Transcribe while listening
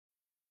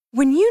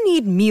When you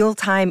need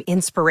mealtime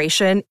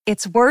inspiration,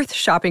 it's worth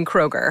shopping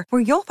Kroger,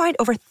 where you'll find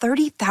over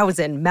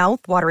 30,000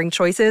 mouth-watering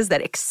choices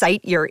that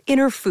excite your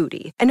inner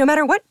foodie. And no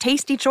matter what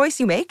tasty choice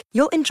you make,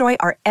 you'll enjoy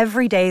our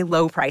everyday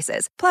low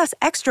prices, plus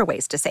extra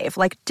ways to save,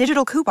 like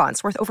digital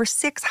coupons worth over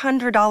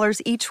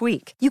 $600 each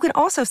week. You can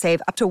also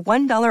save up to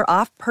 $1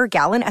 off per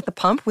gallon at the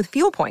pump with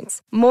fuel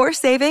points. More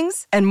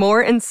savings and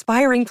more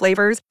inspiring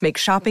flavors make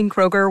shopping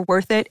Kroger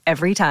worth it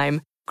every time.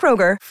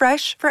 Kroger,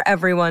 fresh for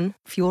everyone.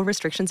 Fuel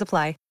restrictions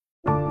apply.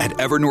 At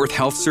Evernorth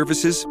Health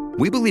Services,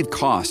 we believe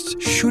costs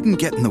shouldn't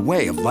get in the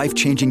way of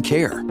life-changing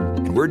care,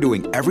 and we're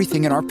doing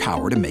everything in our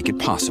power to make it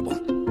possible.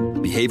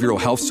 Behavioral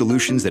health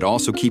solutions that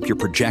also keep your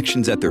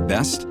projections at their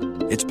best?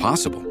 It's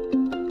possible.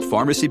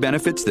 Pharmacy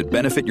benefits that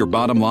benefit your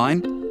bottom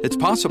line? It's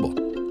possible.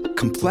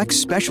 Complex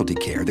specialty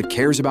care that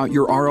cares about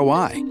your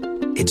ROI?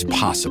 It's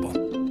possible.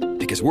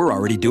 Because we're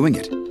already doing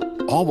it.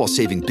 All while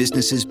saving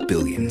businesses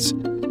billions.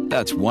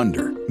 That's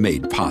Wonder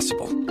made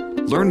possible.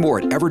 Learn more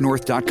at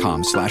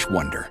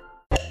evernorth.com/wonder.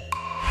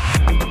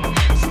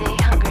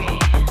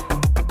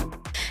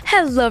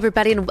 Hello,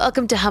 everybody, and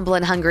welcome to Humble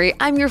and Hungry.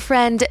 I'm your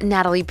friend,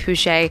 Natalie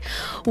Pouchet.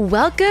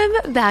 Welcome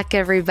back,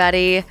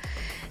 everybody.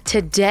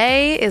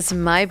 Today is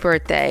my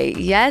birthday.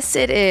 Yes,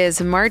 it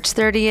is March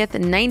 30th,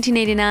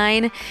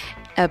 1989,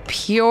 a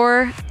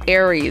pure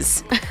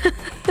Aries.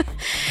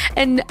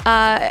 And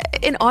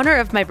in honor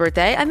of my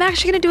birthday, I'm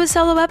actually going to do a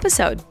solo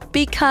episode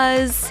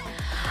because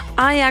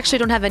I actually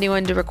don't have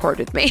anyone to record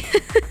with me.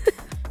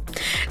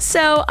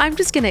 So I'm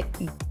just going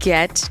to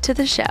get to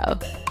the show.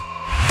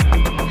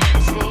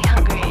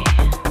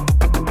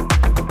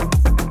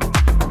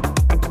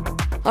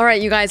 All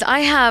right, you guys, I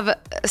have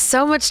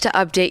so much to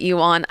update you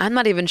on. I'm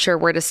not even sure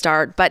where to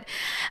start, but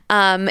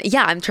I'm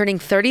turning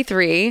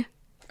 33,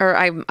 or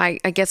I'm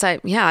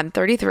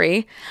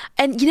 33.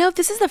 And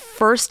this is the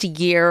first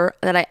year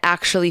that I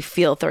actually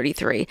feel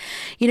 33.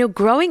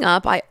 Growing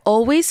up, I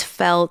always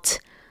felt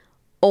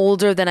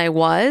older than I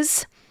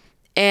was.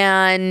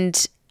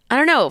 And I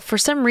don't know, for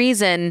some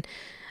reason,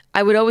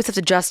 I would always have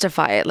to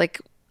justify it.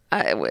 Like,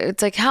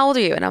 it's like, how old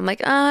are you? And I'm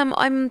like,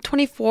 I'm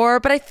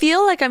 24, but I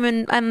feel like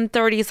I'm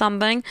 30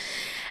 something.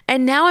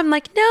 And now I'm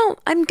like, no,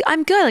 I'm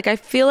good. Like, I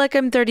feel like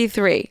I'm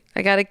 33.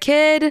 I got a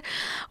kid.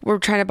 We're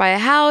trying to buy a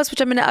house, which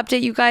I'm going to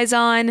update you guys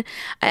on.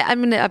 I'm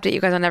going to update you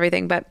guys on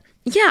everything. But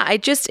yeah,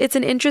 it's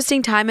an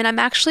interesting time, and I'm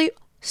actually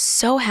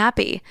so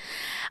happy.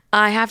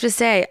 I have to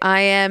say,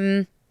 I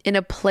am in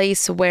a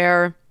place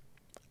where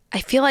I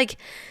feel like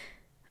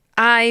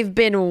I've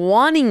been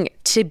wanting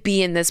to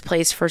be in this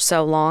place for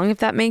so long, if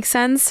that makes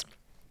sense.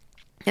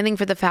 I think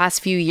for the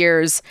past few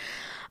years,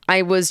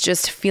 I was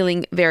just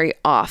feeling very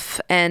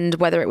off. And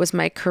whether it was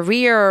my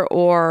career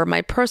or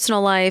my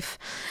personal life,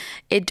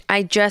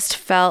 I just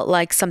felt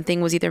like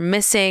something was either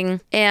missing,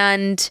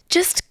 and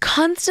just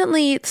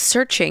constantly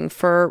searching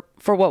for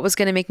what was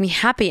going to make me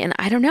happy. And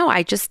I don't know,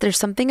 there's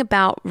something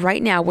about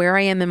right now where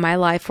I am in my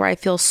life where I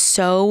feel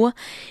so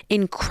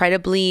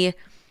incredibly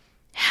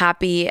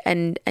happy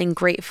and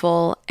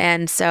grateful.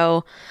 And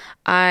so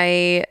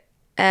I'm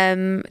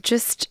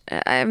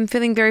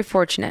feeling very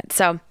fortunate.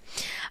 So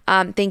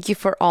thank you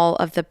for all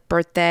of the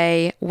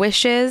birthday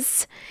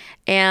wishes.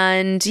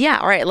 And yeah,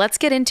 all right, let's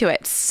get into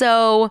it.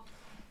 So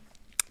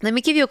let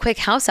me give you a quick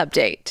house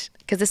update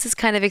because this is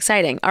kind of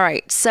exciting. All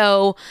right,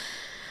 so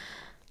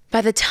by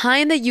the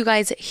time that you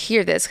guys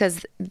hear this,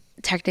 because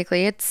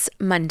technically it's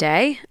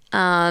Monday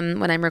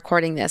when I'm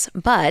recording this,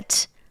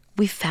 but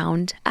we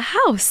found a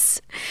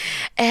house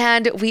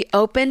and we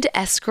opened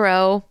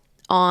escrow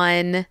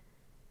on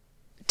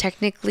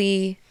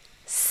technically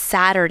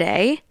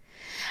Saturday.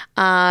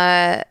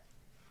 And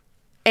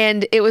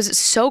it was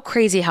so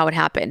crazy how it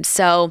happened.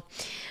 So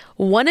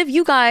one of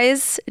you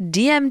guys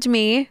DM'd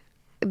me.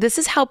 This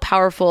is how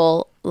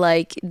powerful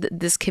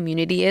this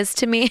community is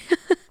to me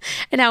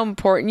and how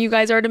important you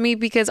guys are to me,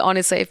 because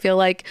honestly, I feel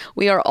like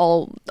we are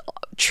all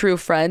true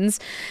friends.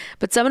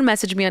 But someone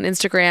messaged me on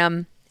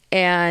Instagram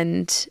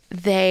and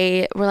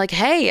they were like,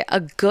 hey, a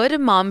good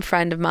mom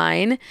friend of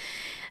mine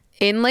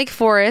in Lake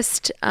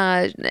Forest,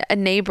 a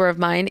neighbor of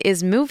mine,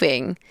 is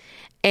moving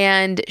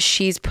and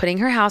she's putting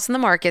her house on the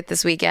market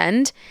this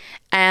weekend.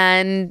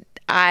 And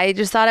I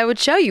just thought I would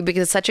show you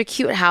because it's such a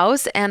cute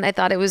house. And I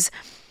thought it was,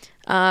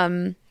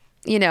 it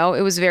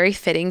was very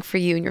fitting for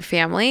you and your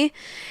family.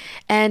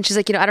 And she's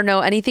like, I don't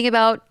know anything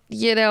about,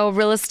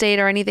 real estate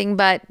or anything,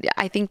 but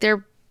I think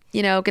they're,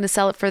 going to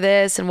sell it for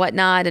this and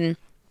whatnot. And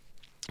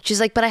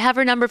she's like, but I have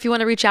her number if you want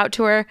to reach out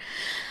to her.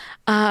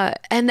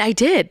 And I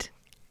did.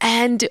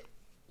 And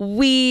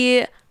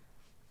we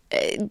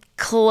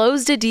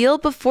closed a deal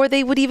before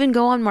they would even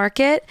go on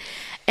market.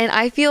 And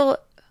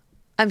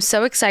I'm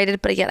so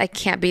excited, but again, I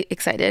can't be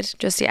excited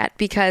just yet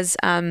because,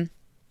 all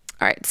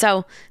right,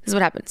 so this is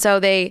what happened.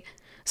 So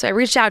I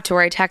reached out to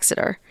her, I texted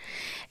her,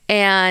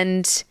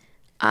 and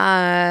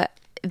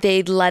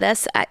they let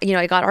us,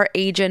 I got our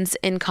agents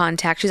in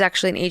contact. She's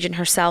actually an agent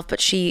herself, but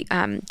she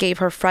gave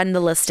her friend the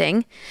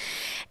listing,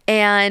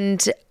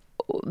 and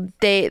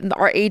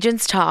our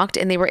agents talked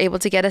and they were able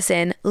to get us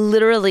in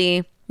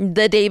literally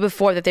the day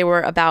before that they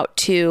were about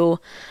to,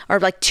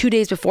 or like 2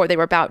 days before they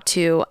were about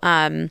to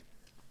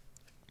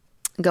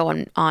go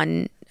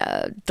on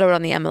throw it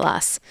on the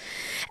MLS.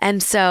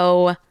 And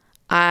so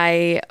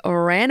I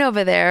ran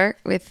over there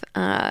with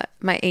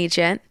my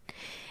agent,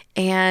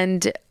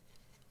 and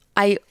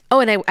I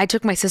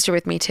took my sister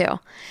with me too.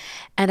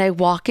 And I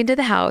walk into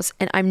the house,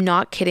 and I'm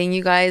not kidding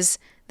you guys.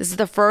 This is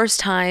the first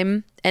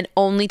time and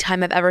only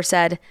time I've ever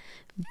said,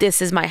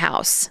 this is my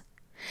house.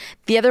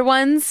 The other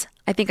ones,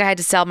 I think I had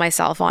to sell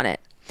myself on it.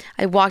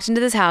 I walked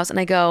into this house and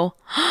I go,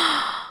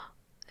 oh,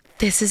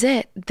 this is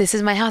it. This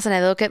is my house. And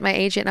I look at my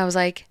agent and I was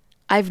like,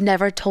 I've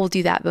never told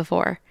you that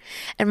before.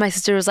 And my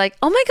sister was like,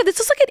 oh my God, this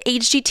looks like an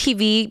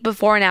HGTV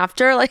before and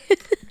after.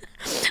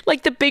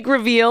 Like the big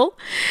reveal.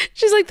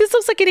 She's like, this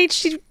looks like an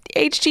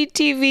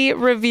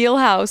HGTV reveal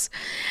house.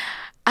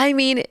 I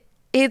mean,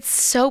 it's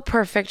so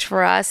perfect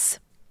for us.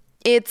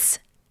 It's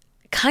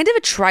kind of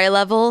a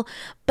tri-level,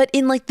 but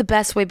in like the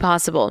best way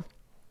possible.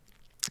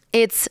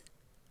 It's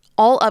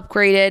all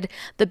upgraded.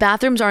 The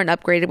bathrooms aren't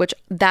upgraded, which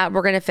that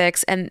we're going to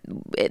fix. And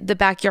the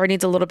backyard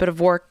needs a little bit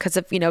of work because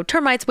of,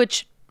 termites,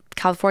 which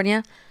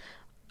California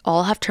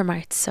all have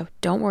termites. So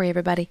don't worry,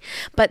 everybody.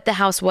 But the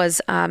house was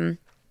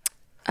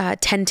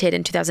tented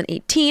in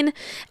 2018.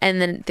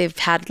 And then they've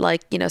had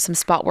some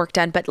spot work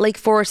done. But Lake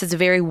Forest is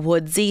very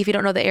woodsy if you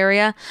don't know the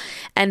area.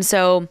 And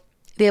so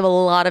they have a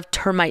lot of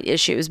termite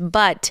issues.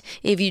 But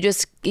if you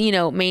just,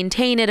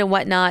 maintain it and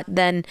whatnot,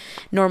 then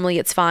normally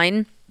it's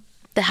fine.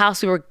 The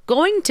house we were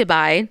going to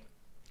buy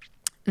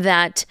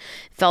that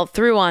fell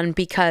through on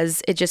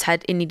because it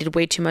needed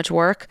way too much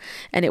work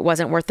and it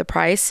wasn't worth the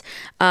price.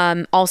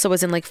 Also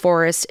was in Lake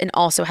Forest and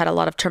also had a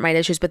lot of termite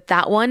issues. But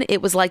that one,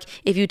 it was like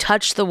if you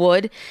touched the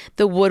wood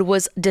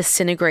was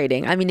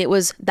disintegrating. I mean,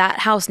 that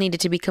house needed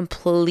to be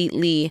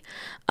completely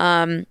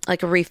redone.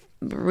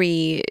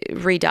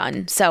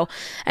 So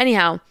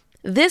anyhow,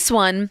 this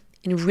one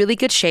in really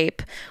good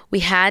shape.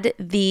 We had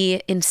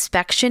the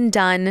inspection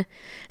done.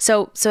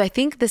 So I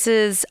think this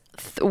is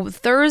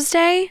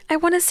Thursday, I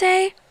want to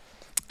say,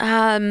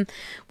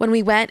 when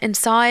we went and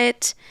saw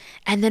it.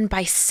 And then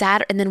by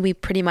Saturday, and then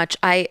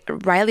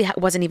Riley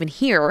wasn't even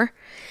here.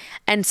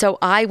 And so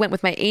I went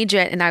with my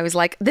agent and I was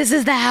like, this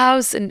is the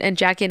house. And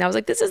Jackie and I was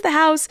like, this is the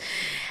house.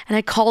 And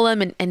I call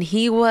him and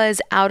he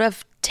was out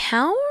of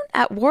town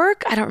at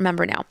work. I don't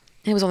remember now.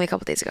 It was only a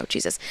couple days ago.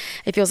 Jesus.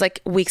 It feels like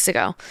weeks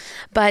ago.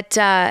 But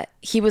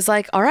he was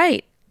like, all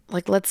right,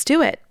 let's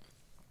do it.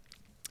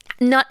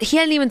 He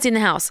hadn't even seen the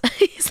house.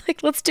 He's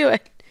like, let's do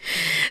it.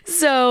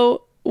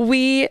 So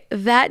we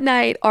that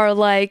night are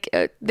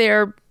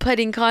they're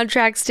putting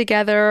contracts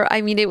together.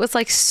 I mean, it was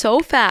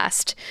so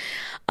fast.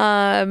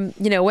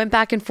 Went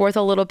back and forth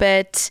a little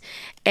bit.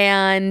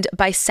 And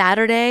by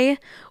Saturday,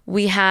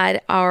 we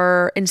had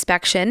our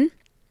inspection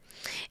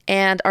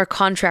and our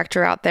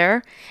contractor out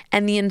there.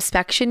 And the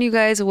inspection, you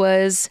guys,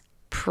 was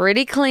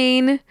pretty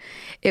clean.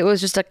 It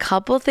was just a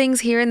couple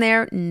things here and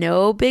there.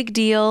 No big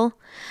deal.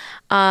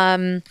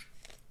 And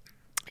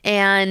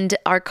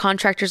our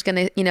contractor's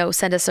going to,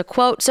 send us a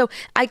quote. So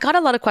I got a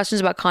lot of questions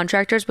about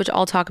contractors, which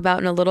I'll talk about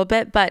in a little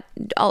bit, but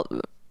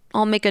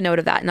I'll make a note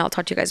of that and I'll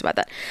talk to you guys about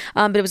that.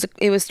 But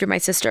it was through my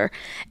sister.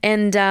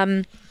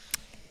 And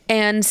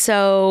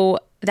so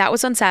that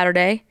was on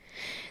Saturday.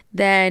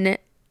 Then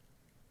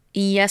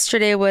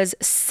yesterday was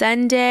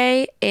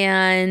Sunday,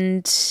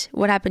 and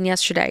what happened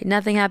yesterday?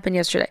 Nothing happened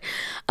yesterday.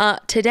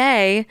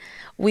 Today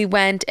we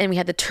went and we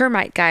had the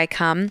termite guy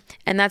come,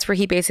 and that's where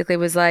he basically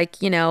was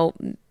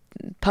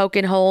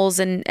poking holes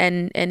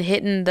and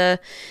hitting the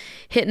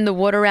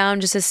wood around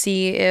just to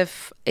see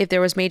if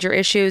there was major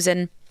issues.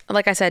 And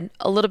like I said,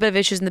 a little bit of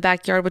issues in the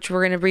backyard, which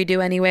we're going to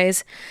redo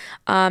anyways.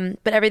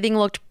 But everything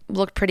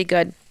looked pretty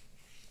good.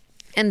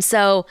 And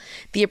so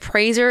the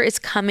appraiser is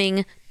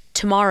coming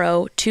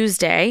tomorrow,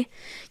 Tuesday.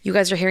 You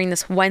guys are hearing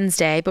this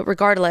Wednesday, but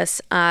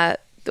regardless,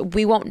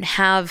 we won't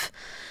have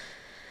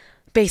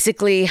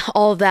basically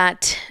all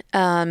that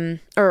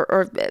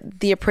or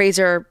the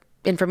appraiser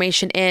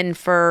information in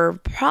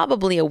for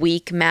probably a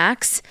week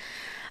max.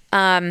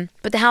 But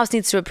the house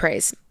needs to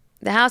appraise.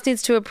 The house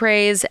needs to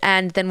appraise,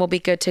 and then we'll be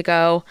good to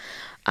go,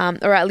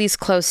 or at least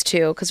close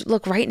to. Because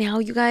look, right now,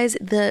 you guys,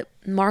 the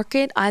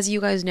market, as you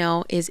guys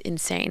know, is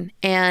insane,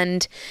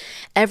 and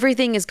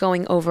everything is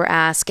going over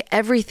ask.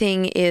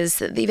 Everything is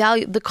the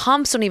value. The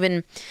comps don't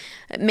even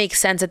make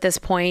sense at this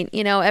point.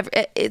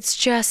 It's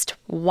just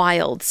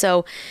wild.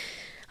 So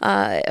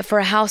for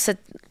a house that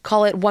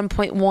call it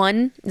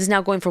 1.1 is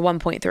now going for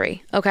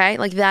 1.3. Okay.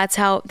 That's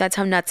how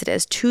nuts it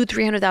is.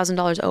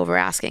 $300,000 over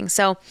asking.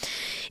 So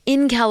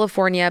in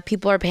California,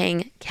 people are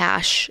paying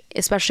cash,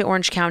 especially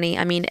Orange County.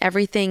 I mean,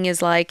 everything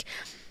is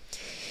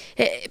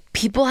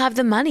people have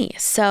the money.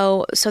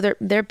 So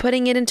they're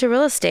putting it into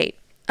real estate.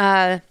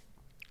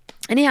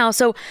 Anyhow,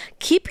 so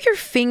keep your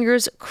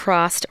fingers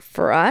crossed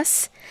for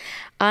us.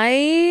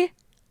 I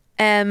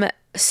am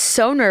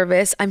so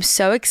nervous. I'm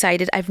so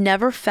excited. I've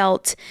never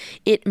felt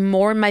it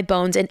more in my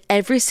bones. And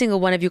every single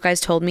one of you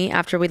guys told me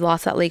after we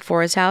lost that Lake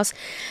Forest house,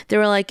 they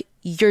were like,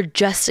 you're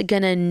just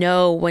gonna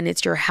know when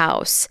it's your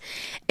house.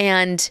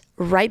 And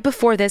right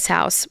before this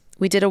house,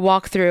 we did a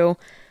walkthrough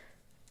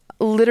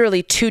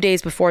literally 2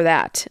 days before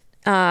that.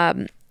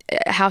 A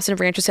house in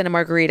Rancho Santa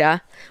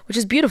Margarita, which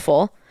is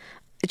beautiful.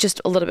 It's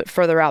just a little bit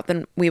further out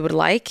than we would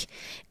like.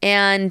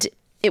 And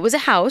it was a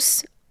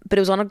house, but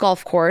it was on a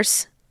golf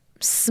course,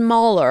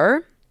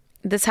 smaller.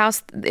 This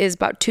house is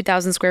about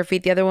 2,000 square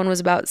feet. The other one was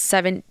about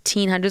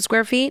 1,700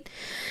 square feet.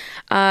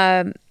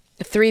 3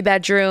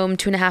 bedroom,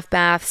 2.5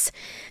 baths.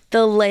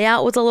 The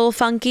layout was a little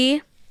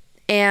funky,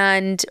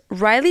 and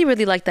Riley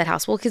really liked that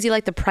house. Well, because he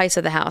liked the price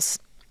of the house.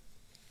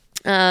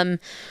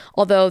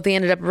 Although they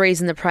ended up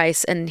raising the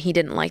price, and he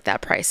didn't like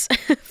that price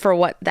for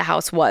what the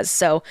house was.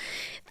 So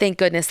thank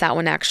goodness that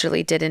one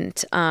actually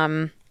didn't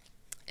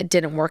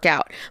work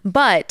out.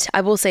 But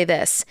I will say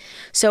this.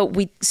 So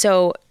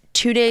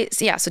 2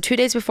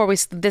 days before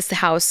this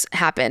house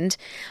happened,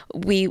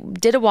 we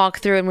did a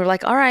walkthrough, and we were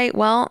like, all right,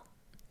 well,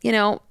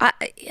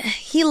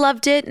 he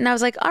loved it. And I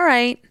was like, all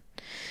right,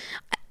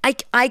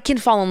 I can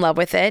fall in love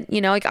with it.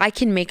 Like I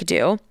can make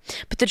do.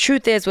 But the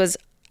truth was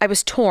I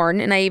was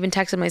torn, and I even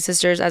texted my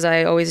sisters, as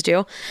I always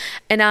do.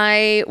 And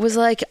I was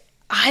like,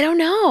 I don't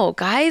know,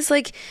 guys,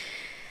 like,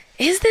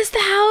 is this the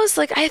house?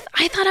 Like, I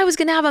thought I was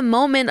going to have a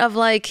moment of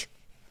like,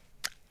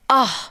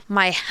 oh,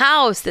 my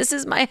house, this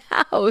is my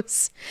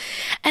house.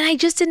 And I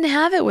just didn't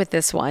have it with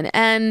this one.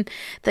 And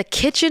the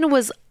kitchen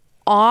was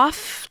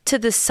off to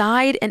the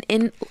side and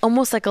in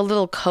almost like a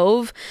little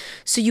cove.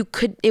 So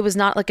it was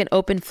not like an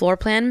open floor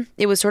plan.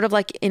 It was sort of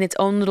like in its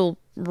own little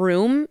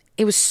room.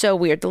 It was so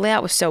weird. The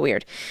layout was so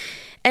weird.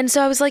 And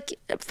so I was like,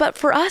 but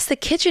for us, the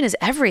kitchen is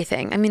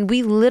everything. I mean,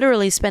 we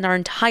literally spend our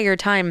entire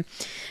time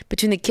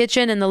between the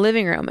kitchen and the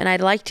living room. And I'd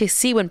like to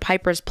see when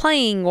Piper's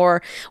playing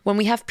or when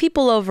we have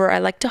people over, I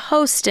like to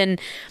host. And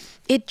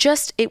it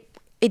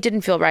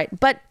didn't feel right,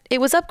 but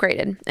it was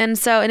upgraded. And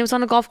it was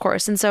on a golf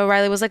course. And so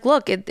Riley was like,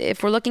 look,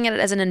 if we're looking at it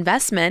as an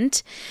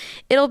investment,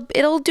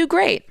 it'll do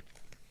great.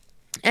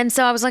 And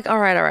so I was like, all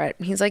right.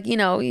 He's like,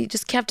 you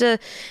just have to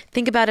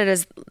think about it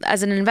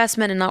as an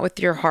investment and not with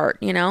your heart,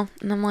 And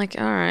I'm like,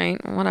 all right,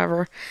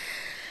 whatever.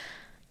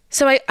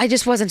 So I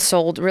just wasn't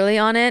sold really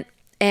on it.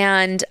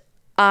 And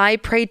I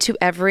prayed to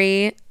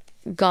every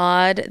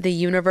God, the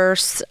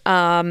universe,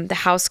 the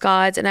house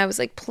gods. And I was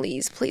like,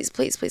 please, please,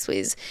 please, please,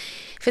 please.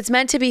 If it's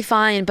meant to be,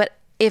 fine. But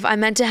if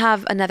I'm meant to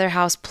have another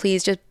house,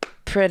 please just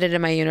put it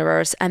in my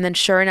universe. And then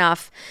sure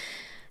enough,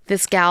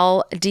 this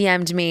gal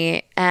DM'd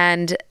me,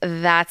 and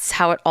that's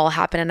how it all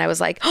happened. And I was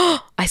like,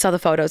 oh, I saw the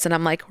photos, and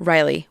I'm like,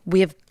 Riley,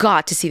 we have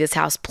got to see this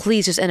house.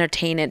 Please just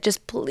entertain it.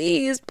 Just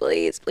please,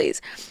 please, please.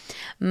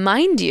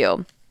 Mind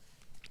you,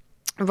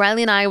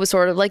 Riley and I was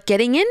sort of like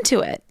getting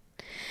into it.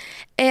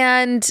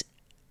 And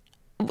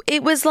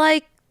it was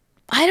like,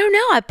 I don't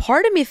know, a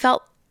part of me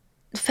felt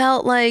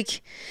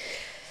like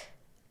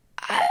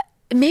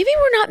maybe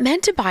we're not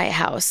meant to buy a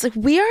house. Like,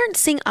 we aren't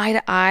seeing eye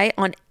to eye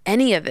on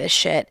any of this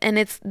shit. And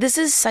this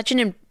is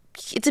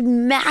it's a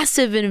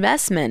massive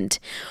investment.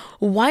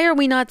 Why are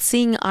we not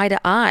seeing eye to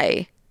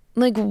eye?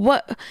 Like,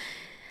 what?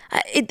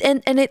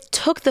 It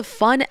took the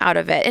fun out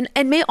of it. And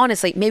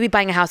honestly, maybe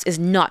buying a house is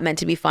not meant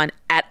to be fun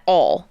at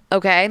all.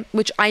 Okay.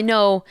 Which I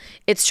know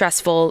it's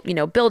stressful,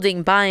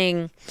 building,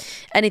 buying,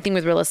 anything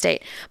with real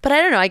estate. But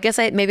I don't know. I guess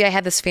maybe I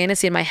had this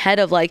fantasy in my head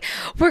of like,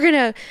 we're going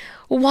to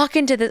walk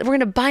into this, we're going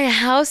to buy a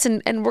house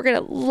and we're going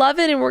to love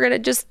it. And we're going to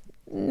just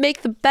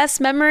make the best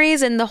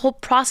memories. And the whole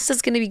process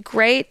is going to be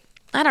great.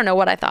 I don't know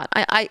what I thought.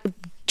 I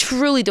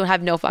truly don't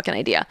have no fucking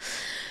idea.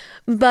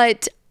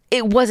 But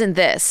it wasn't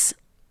this.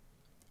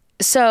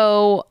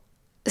 So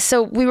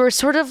we were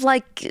sort of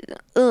like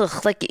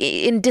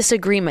in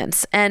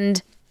disagreements.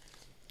 And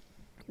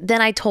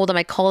then I called him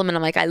and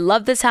I'm like, I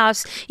love this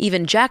house.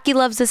 Even Jackie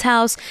loves this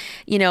house.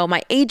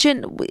 My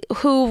agent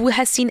who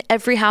has seen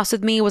every house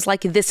with me was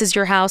like, this is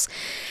your house.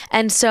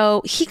 And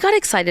so he got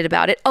excited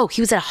about it. Oh,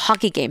 he was at a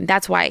hockey game.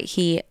 That's why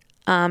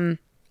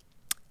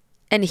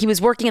and he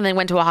was working and then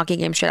went to a hockey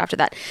game straight after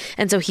that.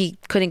 And so he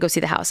couldn't go see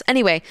the house.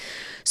 Anyway,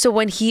 so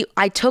when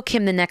I took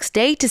him the next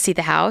day to see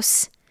the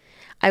house,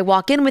 I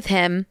walk in with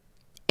him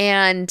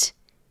and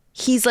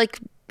he's like,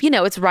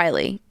 it's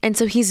Riley. And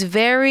so he's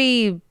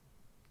very,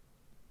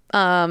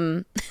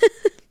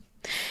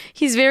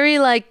 he's very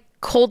like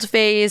cold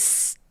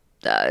face,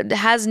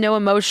 has no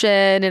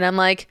emotion. And I'm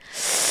like,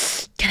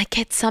 can I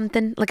get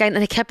something? And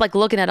I kept like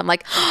looking at him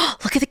like, oh,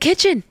 look at the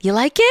kitchen. You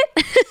like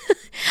it?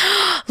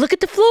 Look at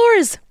the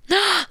floors.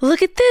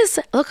 Look at this.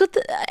 Look at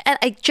the, and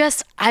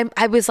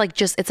I was like,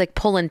 it's like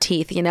pulling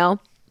teeth,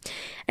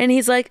 And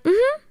he's like,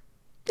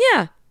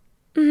 yeah.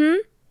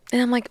 And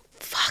I'm like,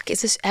 fuck,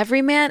 is this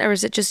every man or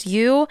is it just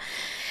you?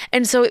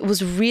 And so it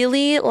was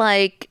really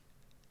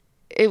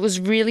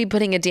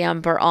putting a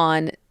damper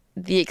on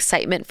the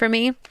excitement for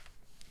me.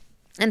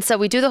 And so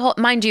we do the whole,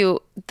 mind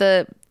you,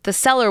 the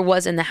seller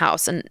was in the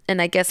house. And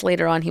I guess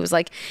later on he was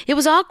like, it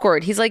was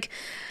awkward. He's like,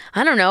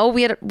 I don't know.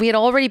 We had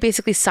already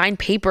basically signed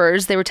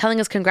papers. They were telling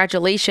us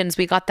congratulations,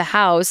 we got the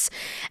house,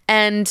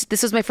 and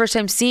this was my first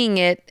time seeing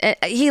it.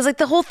 He's like,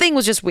 the whole thing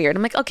was just weird.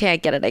 I'm like, okay, I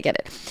get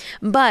it.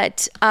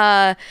 But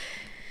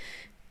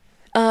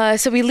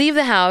so we leave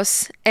the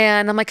house,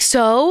 and I'm like,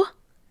 so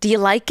do you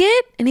like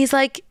it? And he's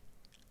like,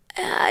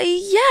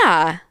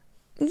 yeah.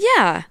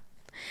 And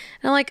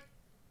I'm like,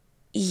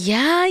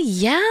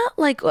 yeah.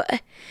 Like,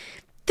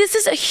 this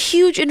is a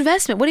huge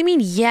investment. What do you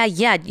mean?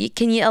 Yeah.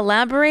 Can you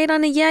elaborate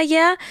on a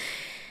yeah?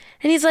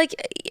 And he's like,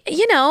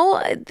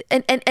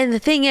 and the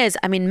thing is,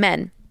 I mean,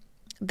 men,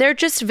 they're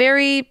just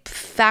very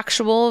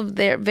factual.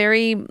 They're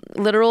very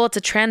literal. It's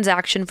a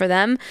transaction for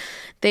them.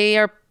 They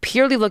are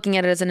purely looking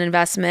at it as an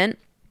investment.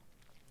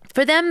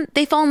 For them,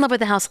 they fall in love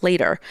with the house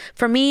later.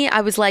 For me,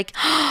 I was like,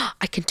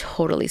 I can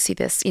totally see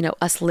this,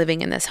 us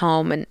living in this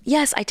home. And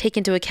yes, I take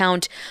into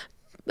account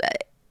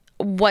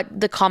what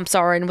the comps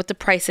are and what the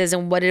price is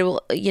and what it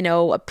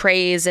will,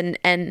 appraise and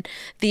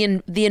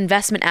the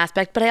investment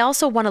aspect. But I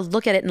also want to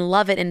look at it and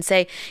love it and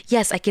say,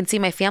 yes, I can see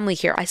my family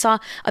here. I saw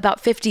about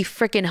 50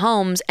 freaking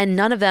homes and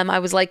none of them I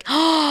was like,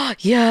 oh,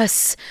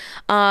 yes.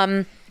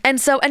 And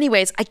so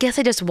anyways, I guess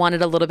I just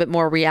wanted a little bit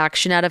more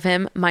reaction out of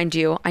him. Mind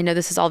you, I know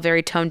this is all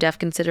very tone deaf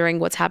considering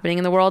what's happening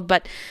in the world,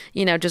 but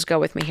just go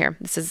with me here.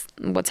 This is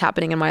what's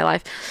happening in my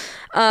life.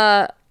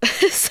 I'm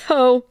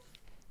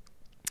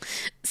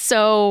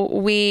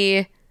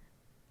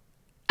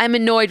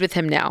annoyed with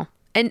him now.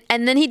 And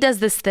then he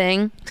does this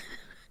thing.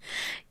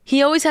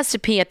 He always has to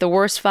pee at the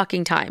worst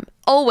fucking time.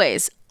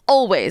 Always.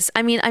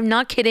 I mean, I'm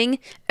not kidding.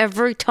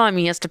 Every time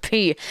he has to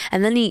pee.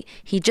 And then he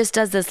just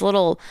does this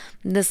little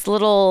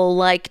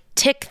like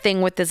tick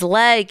thing with his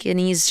leg. And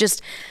he's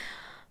just,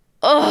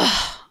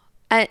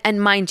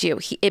 And mind you,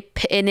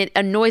 it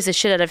annoys the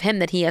shit out of him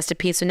that he has to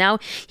pee. So now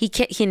he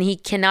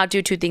cannot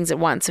do two things at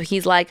once. So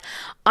he's like,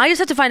 I just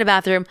have to find a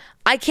bathroom.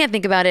 I can't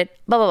think about it.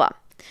 Blah, blah, blah.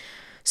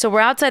 So we're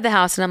outside the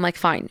house and I'm like,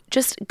 fine,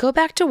 just go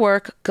back to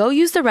work, go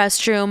use the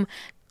restroom,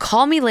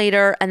 call me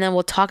later, and then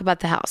we'll talk about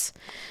the house.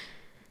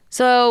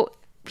 So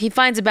he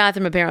finds a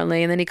bathroom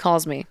apparently, and then he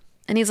calls me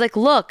and he's like,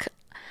 look,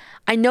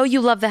 I know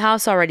you love the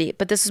house already,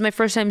 but this is my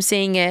first time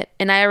seeing it.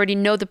 And I already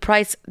know the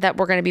price that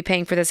we're going to be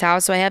paying for this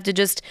house. So I have to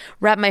just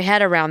wrap my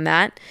head around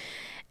that.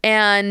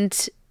 And,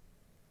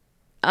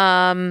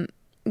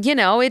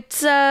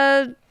 it's,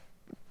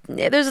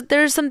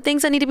 there's some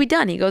things that need to be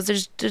done. He goes,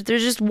 there's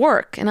just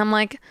work. And I'm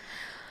like,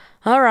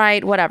 all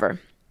right, whatever.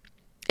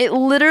 It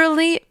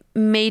literally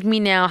made me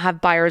now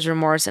have buyer's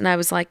remorse. And I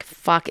was like,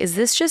 fuck, is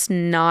this just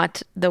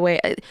not the way?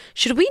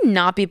 Should we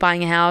not be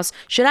buying a house?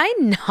 Should I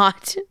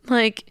not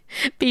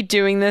be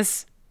doing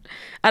this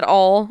at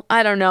all?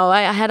 I don't know.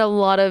 I had a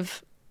lot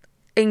of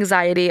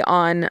anxiety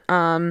on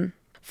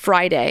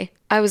Friday.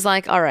 I was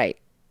like, all right,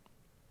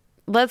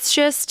 let's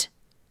just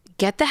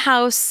get the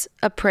house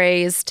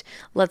appraised.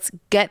 Let's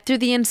get through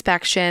the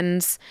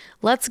inspections.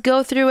 Let's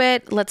go through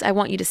it. I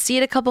want you to see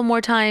it a couple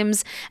more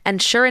times.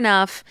 And sure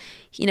enough,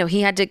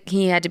 he had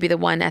to be the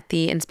one at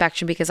the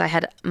inspection because I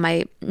had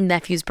my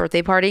nephew's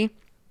birthday party.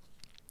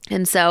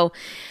 And so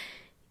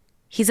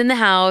he's in the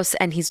house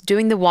and he's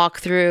doing the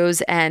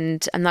walkthroughs,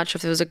 and I'm not sure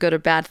if it was a good or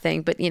bad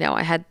thing, but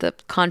I had the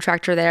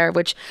contractor there,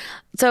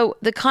 so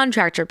the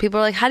contractor, people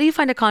are like, how do you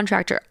find a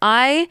contractor?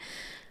 I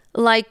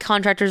like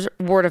contractors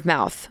word of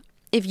mouth.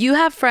 If you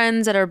have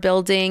friends that are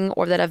building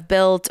or that have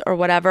built or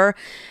whatever,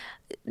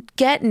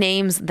 get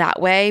names that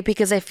way,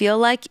 because I feel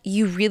like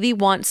you really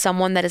want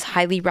someone that is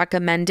highly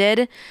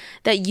recommended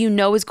that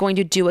is going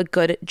to do a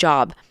good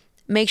job.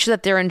 Make sure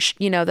that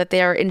that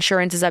their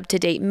insurance is up to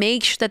date.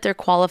 Make sure that they're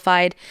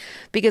qualified,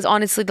 because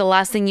honestly, the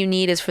last thing you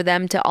need is for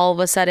them to all of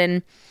a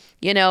sudden,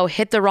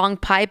 hit the wrong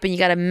pipe and you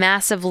got a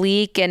massive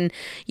leak and,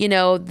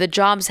 the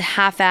job's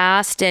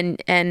half-assed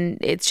and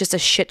it's just a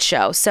shit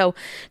show. So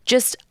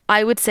just,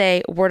 I would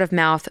say word of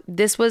mouth.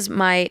 This was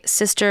my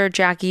sister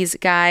Jackie's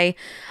guy.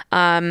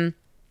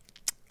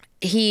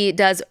 He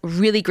does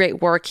really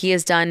great work. He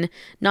has done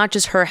not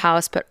just her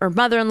house, but her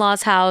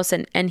mother-in-law's house.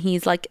 And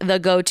he's like the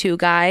go-to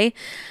guy.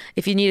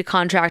 If you need a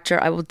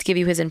contractor, I will give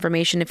you his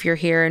information if you're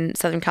here in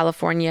Southern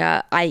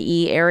California,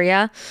 IE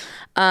area.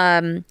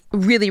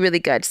 Really, really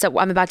good. So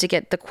I'm about to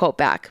get the quote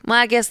back. Well,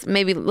 I guess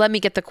maybe let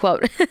me get the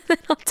quote.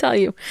 I'll tell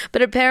you.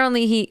 But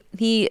apparently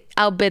he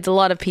outbids a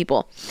lot of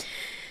people.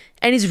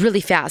 And he's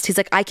really fast. He's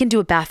like, I can do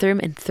a bathroom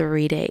in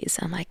 3 days.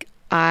 I'm like,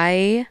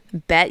 I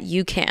bet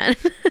you can.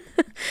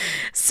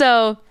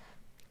 So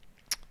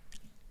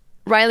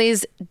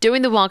Riley's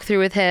doing the walkthrough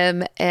with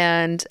him,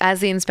 and as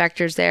the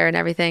inspector's there and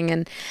everything,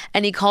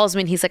 and he calls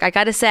me and he's like, I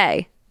gotta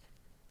say,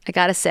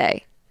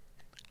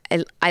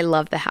 I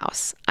love the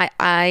house.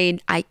 I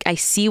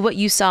see what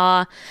you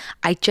saw.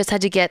 I just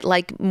had to get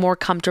more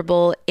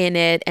comfortable in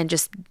it and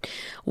just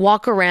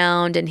walk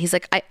around. And he's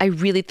like, I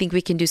really think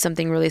we can do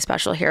something really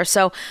special here.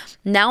 So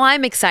now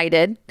I'm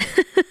excited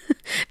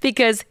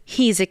because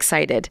he's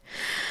excited.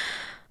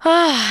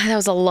 That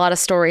was a lot of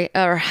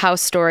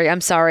house story.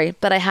 I'm sorry,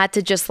 but I had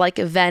to just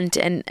vent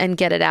and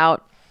get it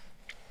out.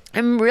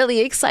 I'm really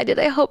excited.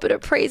 I hope it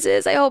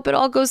appraises. I hope it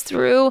all goes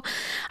through.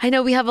 I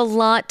know we have a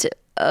lot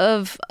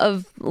of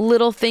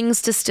little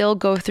things to still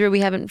go through. We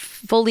haven't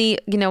fully,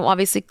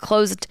 obviously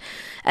closed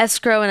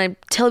escrow, and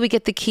until we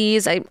get the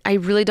keys, I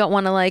really don't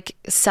want to like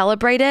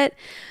celebrate it.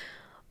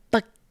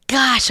 But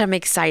gosh, I'm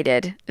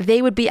excited.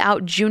 They would be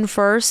out June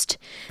 1st.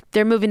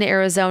 They're moving to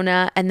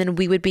Arizona, and then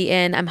we would be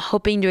in. I'm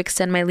hoping to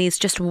extend my lease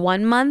just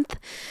 1 month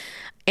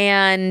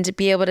and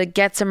be able to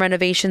get some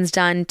renovations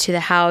done to the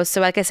house. So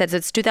like I said,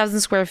 it's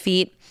 2,000 square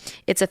feet.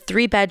 It's a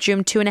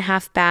 3-bedroom,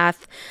 2.5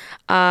 bath.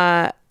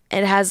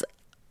 It has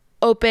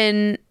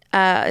open,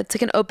 it's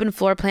like an open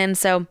floor plan.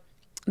 So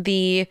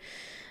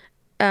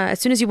as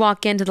soon as you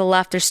walk in to the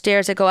left, there's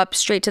stairs that go up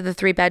straight to the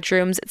 3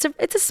 bedrooms.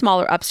 It's a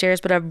smaller upstairs,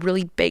 but a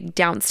really big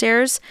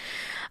downstairs.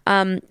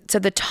 So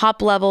the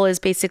top level is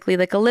basically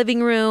like a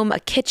living room, a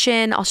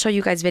kitchen. I'll show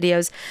you guys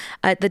videos.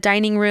 The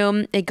dining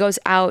room, it goes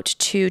out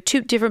to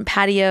 2 different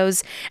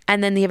patios.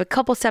 And then they have a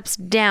couple steps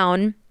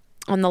down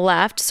on the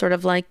left, sort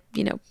of like,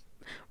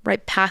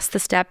 right past the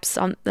steps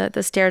on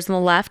the stairs on the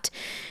left.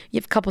 You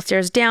have a couple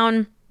stairs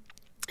down,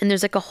 and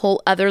there's like a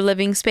whole other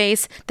living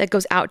space that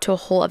goes out to a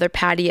whole other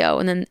patio.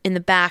 And then in the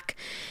back,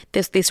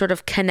 they sort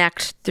of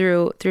connect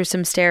through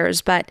some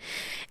stairs. But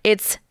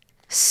it's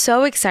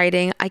so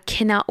exciting. I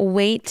cannot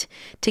wait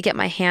to get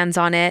my hands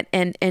on it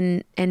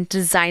and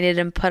design it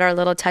and put our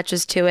little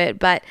touches to it.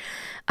 But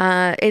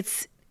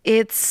it's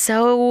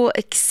so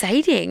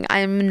exciting.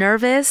 I'm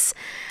nervous.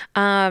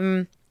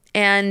 And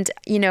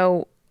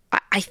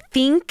I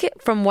think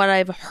from what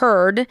I've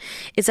heard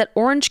is that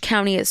Orange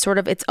County is sort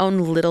of its own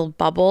little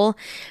bubble,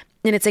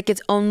 and it's like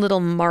its own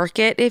little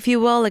market, if you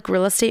will, like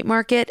real estate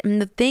market.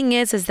 And the thing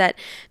is that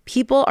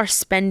people are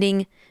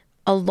spending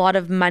a lot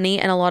of money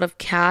and a lot of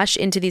cash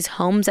into these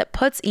homes that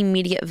puts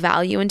immediate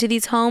value into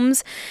these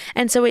homes.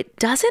 And so it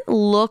doesn't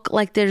look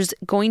like there's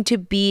going to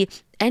be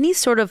any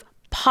sort of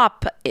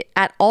pop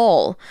at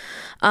all.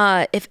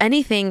 If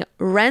anything,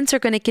 rents are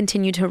going to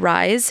continue to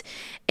rise.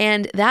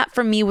 And that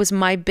for me was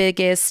my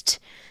biggest,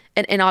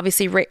 and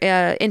obviously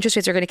interest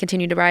rates are going to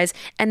continue to rise.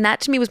 And that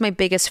to me was my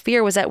biggest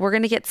fear, was that we're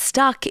going to get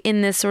stuck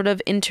in this sort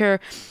of intermedium,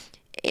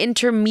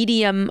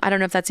 I don't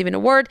know if that's even a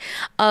word,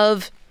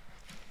 of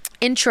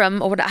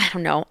interim, or what, I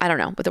don't know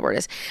what the word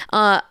is,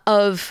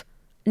 of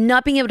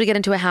not being able to get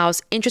into a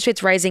house, interest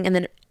rates rising,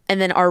 and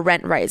then our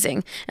rent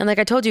rising. And like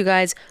I told you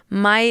guys,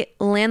 my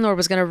landlord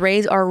was going to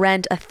raise our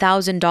rent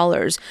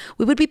 $1,000.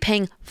 We would be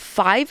paying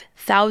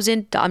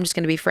 $5,000. I'm just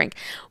going to be frank.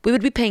 We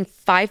would be paying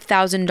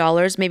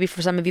 $5,000. Maybe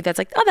for some of you, that's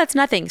like, oh, that's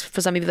nothing.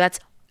 For some of you, that's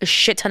a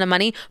shit ton of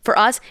money. For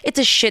us, it's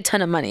a shit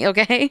ton of money.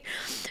 Okay.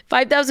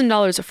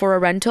 $5,000 for a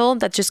rental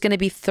that's just going to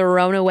be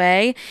thrown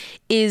away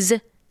is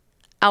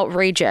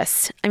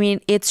outrageous. I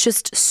mean, it's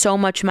just so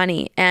much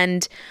money.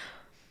 And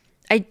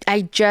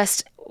I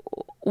just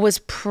was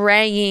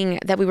praying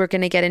that we were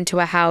going to get into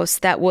a house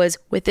that was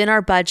within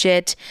our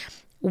budget,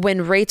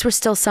 when rates were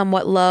still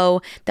somewhat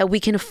low, that we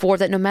can afford,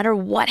 that no matter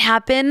what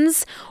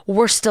happens,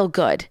 we're still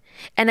good.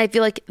 And I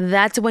feel like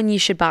that's when you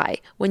should buy,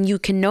 when you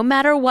can, no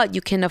matter what,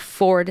 you can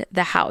afford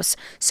the house.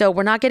 So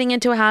we're not getting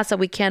into a house that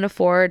we can't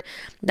afford.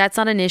 That's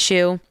not an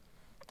issue.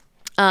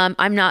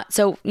 I'm not.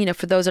 So,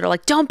 for those that are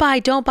like, don't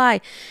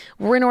buy.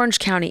 We're in Orange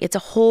County. It's a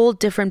whole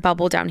different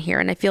bubble down here.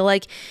 And I feel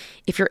like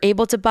if you're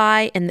able to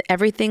buy and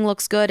everything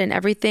looks good and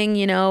everything,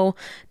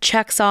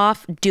 checks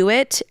off, do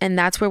it. And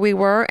that's where we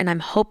were. And I'm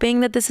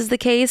hoping that this is the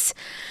case.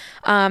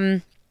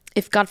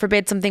 If God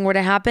forbid something were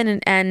to happen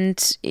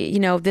and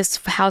this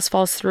house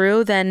falls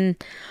through, then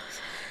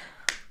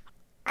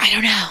I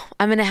don't know.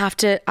 I'm going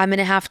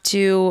to have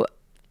to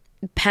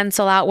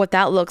pencil out what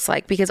that looks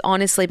like, because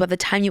honestly, by the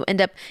time you end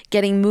up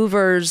getting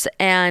movers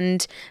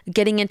and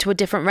getting into a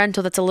different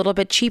rental that's a little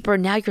bit cheaper,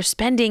 now you're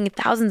spending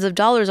thousands of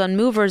dollars on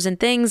movers and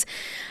things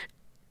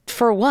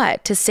for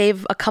what? To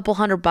save a couple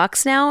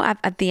 $100 now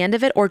at the end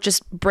of it, or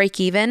just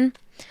break even?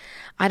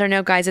 I don't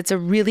know, guys. It's a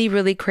really,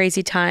 really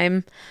crazy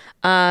time.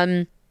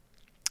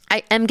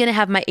 I am going to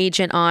have my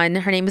agent on.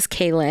 Her name is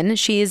Kaylin.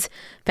 She's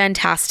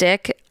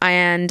fantastic,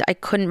 and I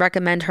couldn't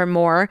recommend her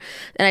more.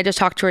 And I just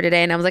talked to her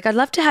today, and I was like, I'd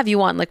love to have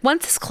you on. Like,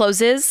 once this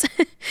closes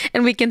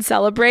and we can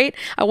celebrate,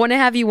 I want to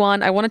have you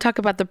on. I want to talk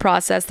about the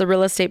process, the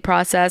real estate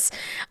process.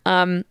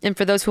 And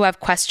for those who have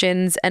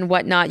questions and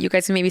whatnot, you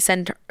guys can maybe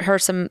send her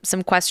some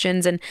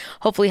questions and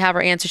hopefully have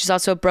her answer. She's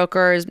also a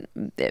broker, is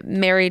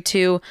married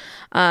to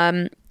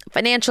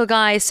financial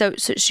guy. So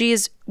she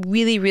is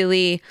really,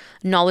 really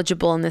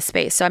knowledgeable in this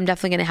space. So I'm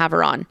definitely going to have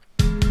her on.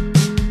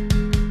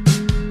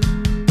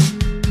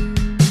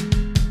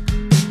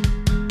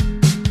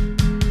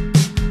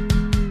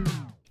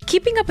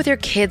 Keeping up with your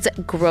kids'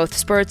 growth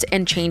spurts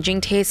and changing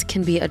tastes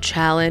can be a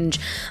challenge.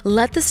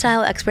 Let the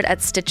style expert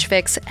at Stitch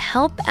Fix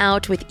help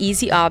out with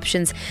easy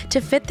options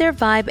to fit their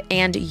vibe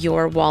and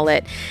your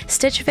wallet.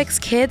 Stitch Fix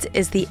Kids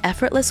is the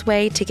effortless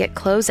way to get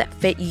clothes that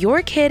fit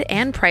your kid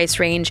and price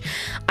range.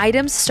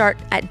 Items start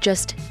at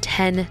just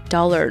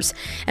 $10.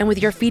 And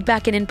with your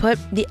feedback and input,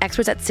 the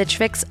experts at Stitch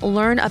Fix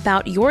learn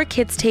about your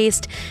kids'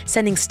 taste,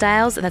 sending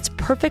styles that's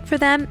perfect for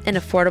them and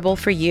affordable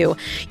for you.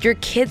 Your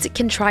kids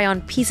can try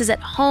on pieces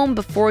at home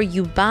before before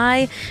you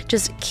buy.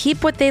 Just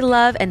keep what they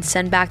love and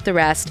send back the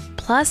rest.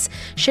 Plus,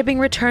 shipping,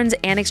 returns,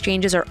 and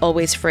exchanges are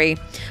always free.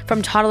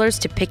 From toddlers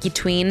to picky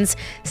tweens,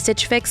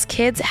 Stitch Fix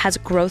Kids has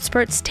growth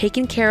spurts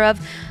taken care of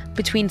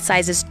between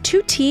sizes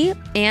 2T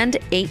and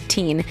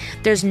 18.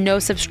 There's no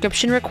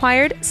subscription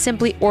required.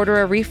 Simply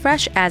order a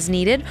refresh as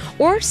needed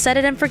or set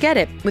it and forget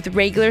it. With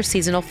regular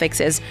seasonal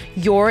fixes,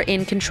 you're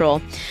in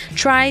control.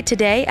 Try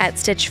today at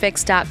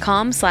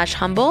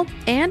stitchfix.com/humble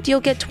and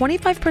you'll get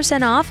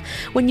 25% off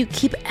when you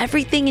keep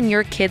everything in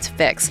your kids'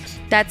 fix.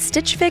 That's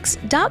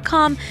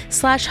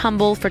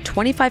stitchfix.com/humble for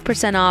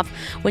 25% off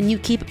when you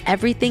keep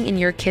everything in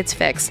your kids'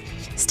 fix.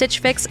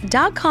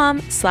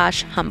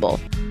 stitchfix.com/humble.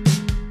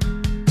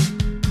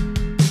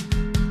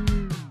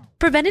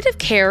 Preventative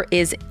care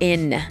is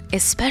in,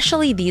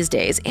 especially these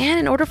days, and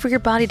in order for your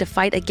body to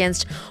fight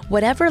against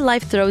whatever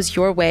life throws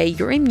your way,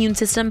 your immune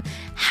system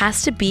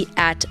has to be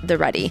at the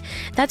ready.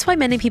 That's why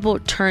many people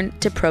turn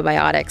to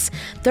probiotics.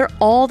 They're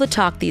all the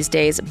talk these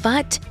days,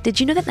 but did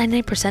you know that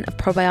 99% of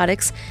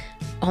probiotics,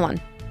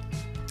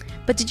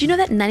 But did you know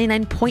that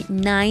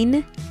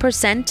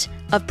 99.9%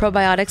 of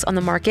probiotics on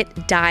the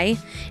market die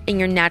in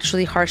your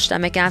naturally harsh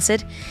stomach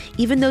acid?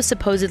 Even though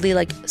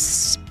supposedly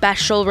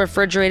special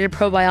refrigerated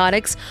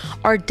probiotics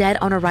are dead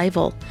on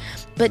arrival.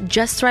 But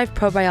Just Thrive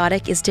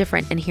Probiotic is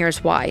different, and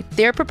here's why.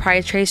 Their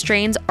proprietary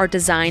strains are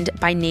designed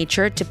by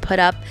nature to put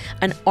up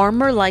an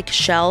armor-like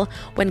shell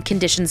when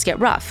conditions get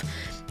rough.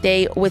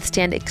 They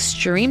withstand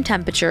extreme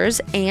temperatures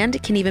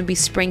and can even be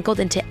sprinkled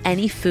into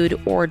any food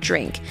or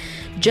drink.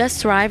 Just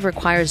Thrive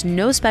requires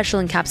no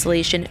special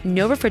encapsulation,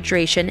 no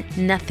refrigeration,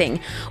 nothing.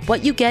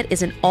 What you get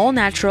is an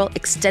all-natural,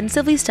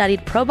 extensively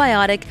studied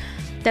probiotic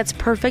that's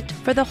perfect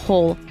for the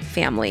whole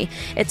family.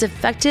 It's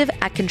effective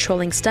at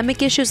controlling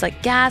stomach issues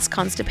like gas,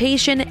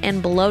 constipation,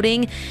 and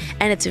bloating,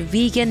 and it's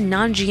vegan,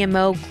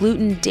 non-GMO,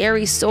 gluten,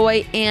 dairy,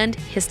 soy, and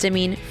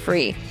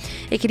histamine-free.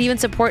 It could even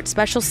support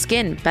special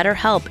skin, better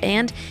health,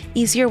 and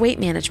easier weight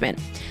management.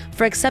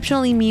 For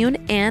exceptional immune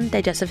and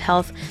digestive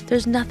health,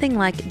 there's nothing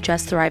like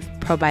Just Thrive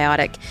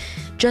Probiotic.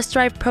 Just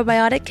Thrive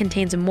Probiotic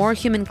contains more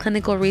human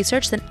clinical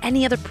research than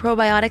any other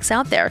probiotics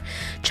out there.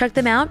 Check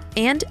them out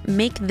and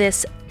make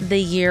this the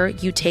year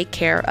you take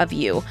care of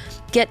you.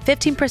 Get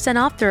 15%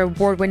 off their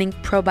award-winning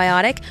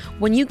probiotic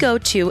when you go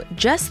to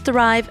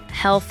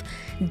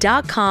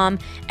justthrivehealth.com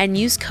and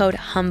use code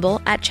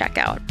HUMBLE at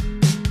checkout.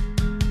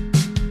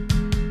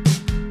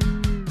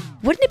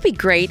 Wouldn't it be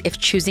great if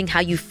choosing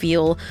how you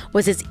feel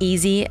was as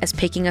easy as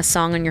picking a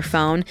song on your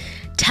phone?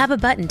 Tap a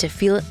button to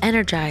feel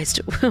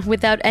energized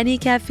without any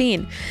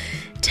caffeine.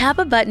 Tap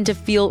a button to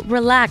feel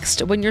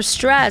relaxed when you're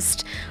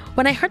stressed.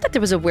 When I heard that there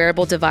was a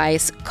wearable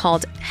device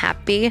called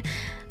Happy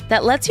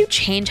that lets you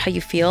change how you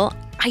feel,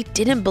 I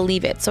didn't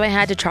believe it, so I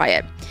had to try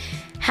it.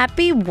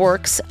 Happy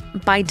works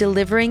by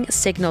delivering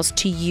signals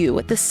to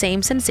you the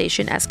same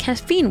sensation as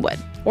caffeine would,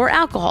 or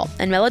alcohol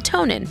and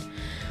melatonin,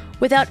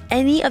 without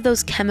any of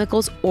those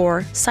chemicals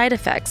or side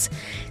effects.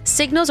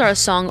 Signals are a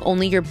song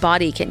only your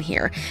body can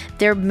hear.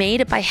 They're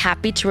made by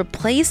Happy to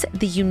replace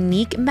the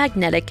unique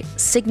magnetic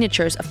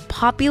signatures of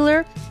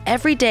popular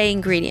everyday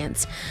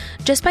ingredients.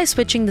 Just by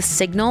switching the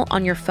signal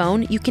on your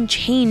phone, you can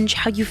change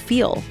how you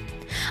feel.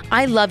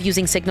 I love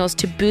using signals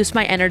to boost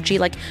my energy,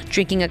 like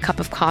drinking a cup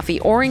of coffee,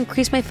 or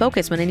increase my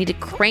focus when I need to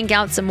crank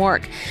out some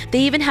work. They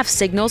even have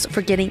signals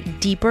for getting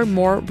deeper,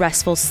 more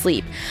restful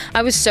sleep.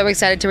 I was so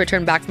excited to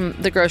return back from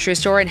the grocery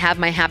store and have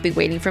my Happy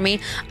waiting for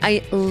me.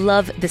 I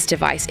love this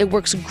device. It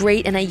works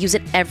great and I use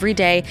it every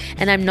day,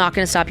 and I'm not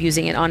going to stop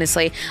using it,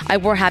 honestly. I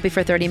wore Happy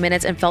for 30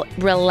 minutes and felt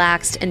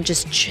relaxed and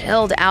just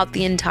chilled out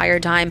the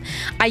entire time.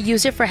 I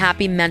used it for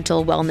happy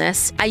mental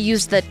wellness. I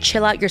used the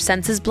Chill Out Your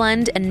Senses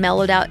blend and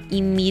mellowed out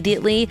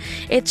immediately.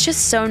 It's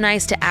just so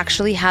nice to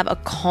actually have a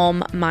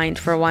calm mind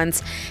for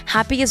once.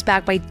 Happy is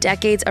backed by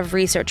decades of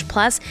research.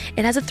 Plus,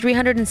 it has a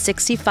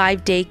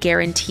 365-day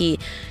guarantee.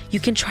 You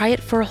can try it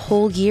for a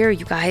whole year,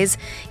 you guys.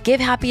 Give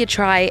Happy a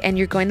try and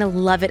you're going to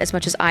love it as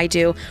much as I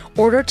do.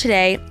 Order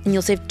today and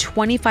you'll save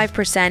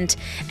 25%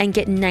 and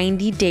get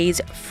 90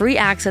 days free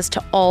access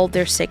to all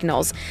their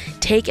signals.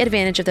 Take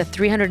advantage of the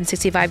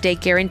 365-day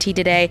guarantee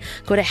today.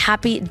 Go to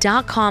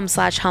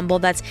happy.com/humble.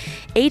 That's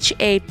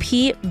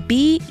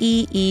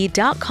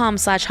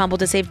HAPBEE.com/humble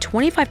to save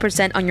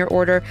 25% on your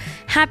order.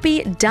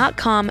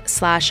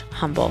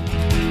 Happy.com/humble.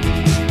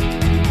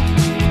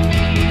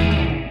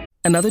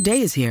 Another day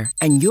is here,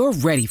 and you're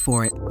ready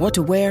for it. What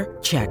to wear?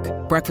 Check.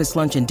 Breakfast,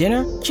 lunch, and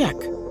dinner? Check.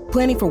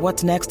 Planning for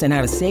what's next and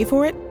how to save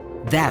for it?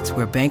 That's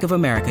where Bank of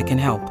America can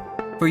help.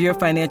 For your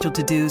financial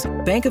to-dos,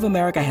 Bank of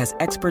America has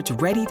experts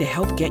ready to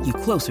help get you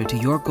closer to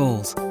your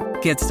goals.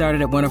 Get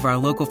started at one of our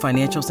local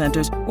financial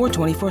centers or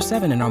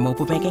 24/7 in our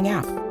mobile banking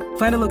app.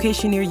 Find a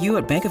location near you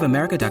at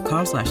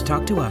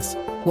bankofamerica.com/talktous.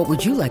 What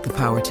would you like the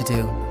power to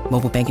do?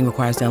 Mobile banking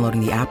requires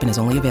downloading the app and is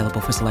only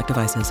available for select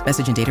devices.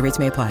 Message and data rates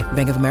may apply.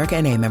 Bank of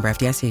America NA, member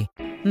FDIC.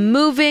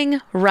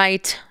 Moving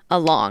right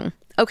along.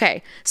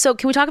 Okay, so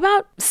can we talk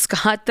about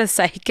Scott the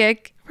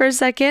Psychic for a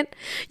second?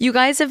 You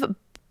guys have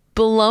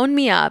blown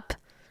me up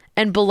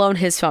and blown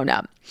his phone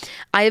up.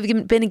 I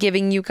have been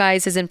giving you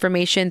guys his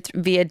information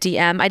via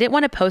DM. I didn't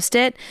want to post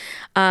it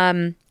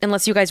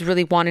unless you guys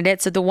really wanted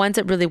it. So the ones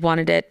that really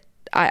wanted it,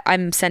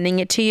 I'm sending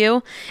it to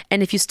you.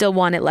 And if you still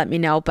want it, let me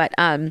know. But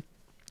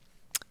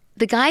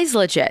the guy's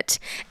legit.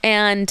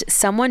 And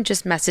someone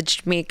just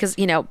messaged me because,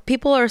 you know,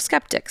 people are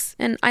skeptics.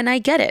 And I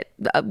get it.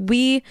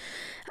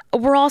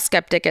 We're all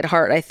skeptic at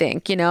heart, I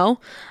think, you know.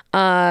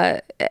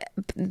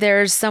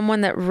 There's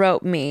someone that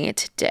wrote me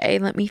today.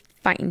 Let me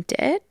find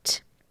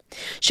it.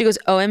 She goes,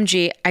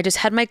 OMG, I just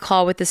had my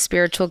call with the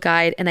spiritual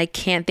guide and I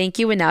can't thank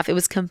you enough. It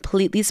was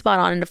completely spot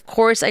on. And of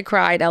course I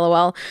cried,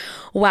 LOL.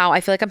 Wow, I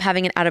feel like I'm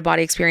having an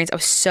out-of-body experience. I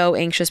was so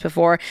anxious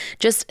before.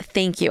 Just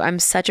thank you. I'm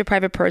such a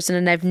private person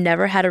and I've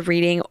never had a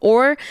reading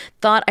or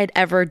thought I'd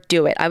ever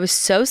do it. I was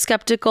so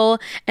skeptical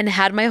and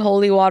had my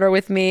holy water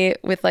with me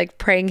with like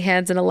praying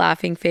hands and a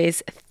laughing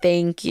face.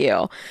 Thank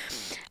you.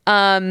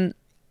 I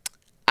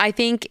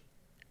think,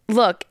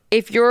 look,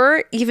 if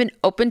you're even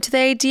open to the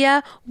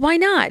idea, why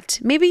not?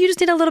 Maybe you just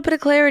need a little bit of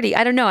clarity.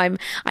 I don't know. I'm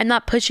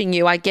not pushing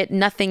you. I get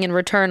nothing in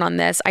return on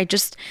this. I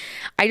just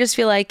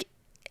feel like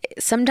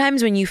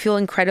sometimes when you feel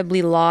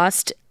incredibly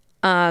lost,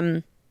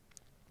 it's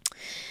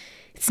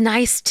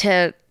nice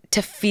to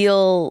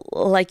feel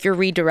like you're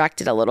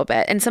redirected a little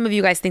bit. And some of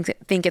you guys think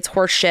it's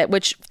horse shit,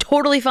 which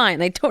totally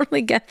fine. I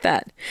totally get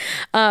that.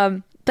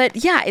 But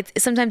yeah,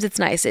 sometimes it's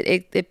nice.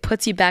 It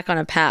puts you back on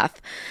a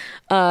path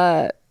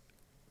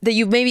that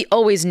you maybe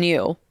always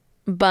knew,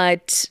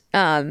 but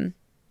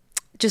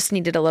just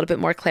needed a little bit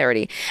more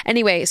clarity.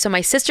 Anyway, so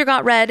my sister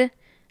got read.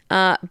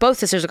 Both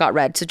sisters got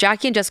read. So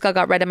Jackie and Jessica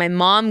got read and my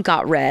mom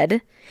got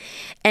read.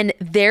 And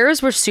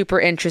theirs were super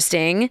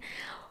interesting,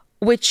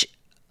 which,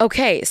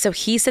 okay, so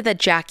he said that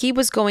Jackie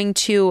was going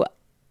to,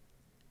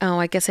 oh,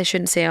 I guess I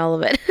shouldn't say all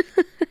of it.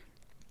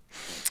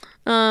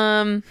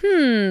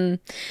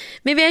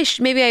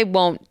 Maybe I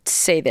won't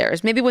say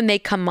theirs. Maybe when they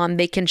come on,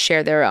 they can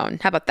share their own.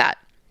 How about that?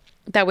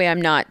 That way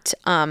I'm not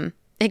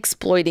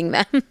exploiting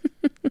them.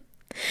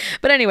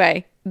 But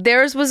anyway,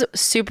 theirs was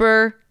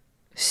super,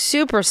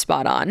 super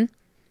spot on,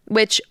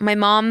 which my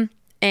mom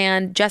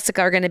and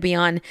Jessica are going to be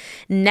on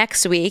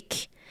next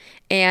week.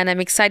 And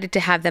I'm excited to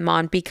have them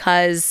on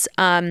because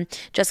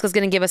Jessica's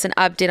going to give us an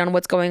update on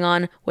what's going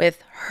on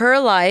with her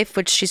life,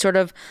 which she sort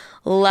of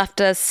left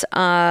us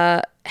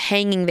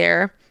hanging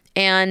there.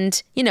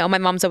 And, you know, my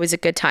mom's always a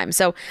good time.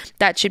 So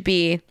that should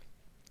be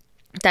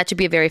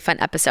a very fun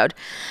episode.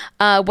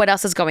 What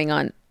else is going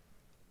on?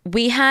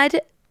 We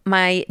had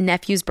my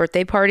nephew's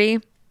birthday party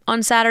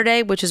on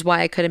Saturday, which is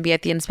why I couldn't be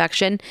at the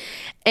inspection.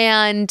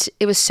 And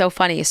it was so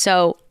funny.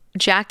 So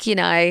Jackie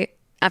and I,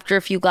 after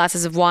a few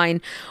glasses of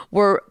wine,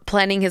 were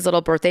planning his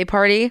little birthday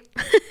party.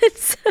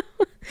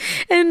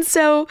 and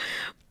so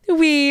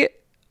we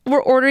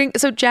were ordering.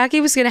 So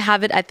Jackie was going to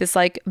have it at this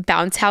like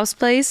bounce house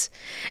place.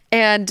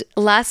 And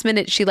last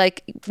minute, she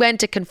like went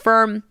to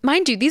confirm.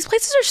 Mind you, these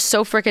places are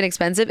so freaking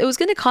expensive. It was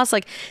going to cost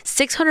like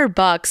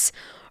 $600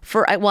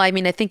 for, well, I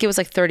mean, I think it was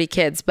like 30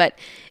 kids, but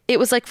it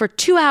was like for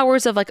 2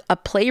 hours of like a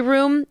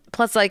playroom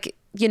plus like,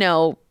 you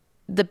know,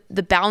 the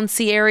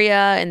bouncy area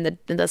and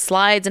the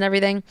slides and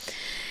everything.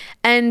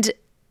 And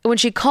when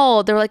she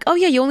called, they were like, oh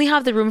yeah, you only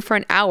have the room for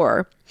an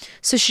hour.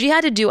 So she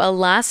had to do a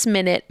last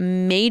minute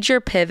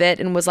major pivot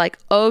and was like,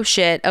 oh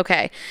shit,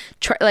 okay,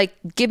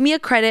 give me a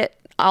credit.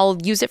 I'll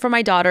use it for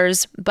my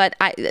daughters, but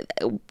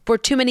we're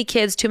too many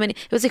kids,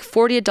 it was like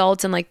 40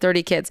 adults and like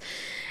 30 kids.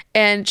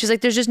 And she's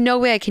like, there's just no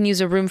way I can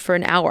use a room for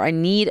an hour. I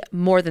need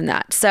more than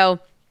that. So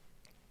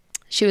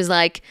she was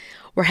like,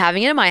 we're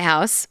having it at my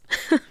house.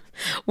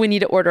 We need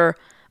to order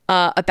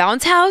a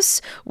bounce house.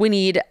 We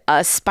need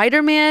a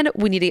Spider-Man.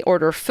 We need to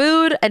order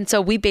food. And so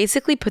we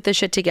basically put this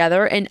shit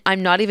together. And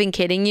I'm not even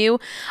kidding you.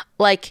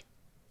 Like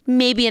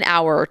maybe an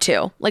hour or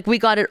two. Like we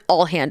got it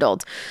all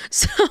handled.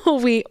 So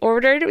we go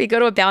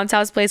to a bounce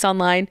house place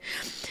online.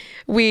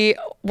 We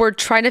were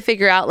trying to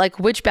figure out like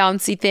which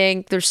bouncy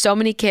thing. There's so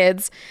many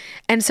kids.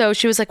 And so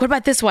she was like, what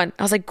about this one?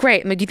 I was like,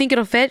 great. I'm like, do you think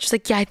it'll fit? She's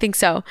like, yeah, I think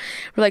so.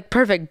 We're like,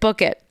 perfect.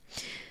 Book it.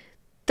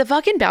 The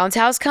fucking bounce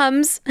house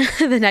comes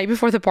the night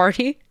before the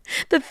party.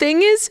 The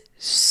thing is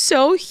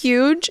so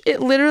huge. It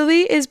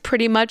literally is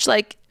pretty much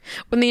like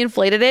when they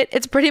inflated it,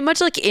 it's pretty much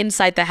like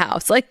inside the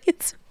house. Like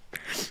it's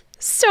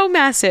so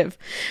massive,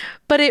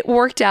 but it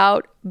worked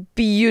out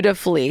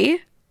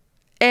beautifully.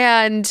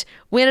 And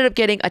we ended up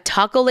getting a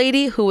taco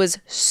lady who was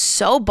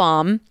so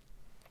bomb,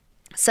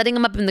 setting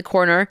them up in the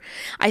corner.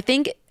 I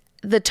think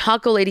the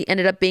taco lady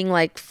ended up being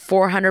like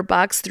 $400,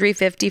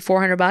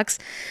 $350,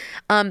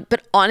 $400.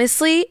 But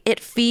honestly, it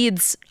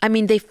feeds, I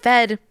mean, they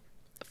fed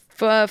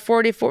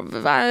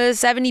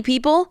 70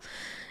 people.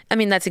 I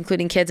mean, that's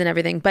including kids and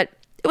everything, but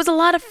it was a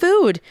lot of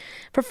food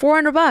for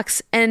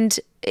 $400. And,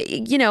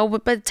 you know,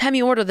 by the time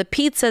you order the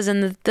pizzas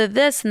and the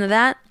this and the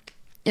that,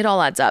 it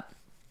all adds up.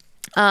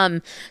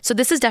 So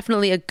this is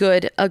definitely a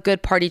good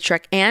party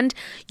trick, and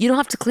you don't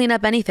have to clean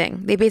up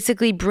anything. They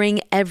basically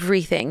bring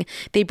everything.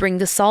 They bring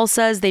the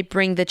salsas, they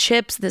bring the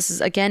chips. This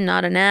is again,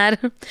 not an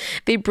ad.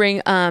 They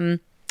bring,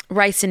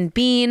 rice and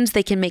beans.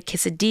 They can make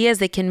quesadillas.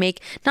 They can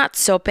make not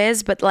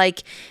sopes, but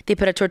like they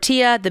put a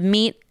tortilla, the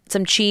meat,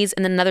 some cheese,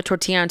 and then another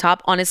tortilla on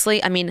top.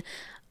 Honestly, I mean,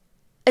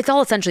 it's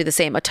all essentially the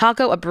same. A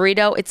taco, a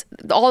burrito, it's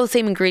all the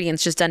same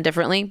ingredients, just done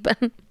differently.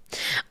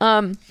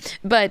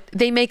 But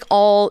they make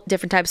all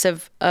different types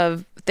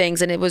of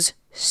things, and it was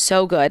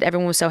so good.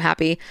 Everyone was so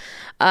happy.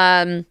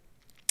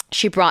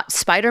 She brought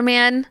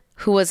Spider-Man,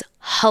 who was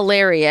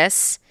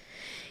hilarious.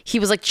 He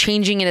was like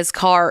changing in his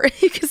car.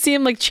 You could see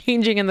him like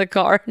changing in the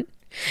car. And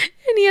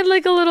he had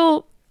like a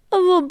little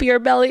beer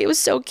belly. It was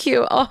so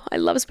cute. Oh, I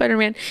love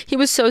Spider-Man. He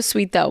was so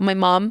sweet though. My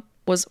mom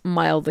was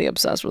mildly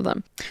obsessed with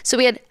him. So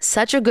we had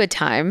such a good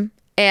time,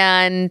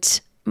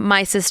 and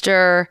my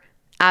sister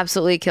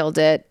absolutely killed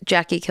it.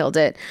 Jackie killed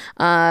it.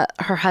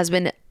 Her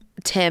husband,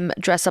 Tim,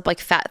 dressed up like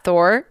Fat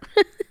Thor.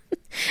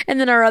 And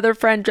then our other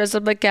friend dressed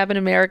up like Captain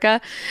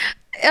America.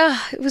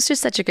 It was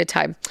just such a good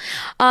time.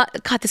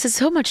 God, this is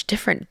so much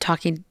different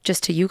talking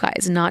just to you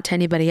guys, not to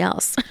anybody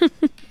else.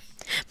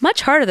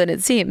 Much harder than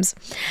it seems.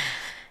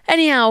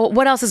 Anyhow,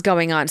 what else is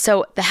going on?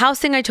 So the house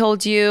thing I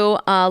told you,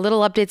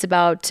 little updates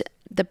about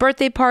the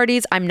birthday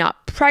parties. I'm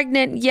not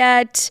pregnant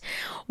yet.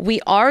 We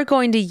are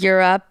going to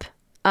Europe.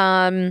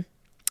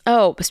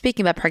 Oh,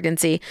 speaking about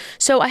pregnancy.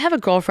 So I have a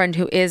girlfriend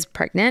who is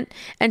pregnant,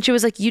 and she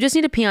was like, you just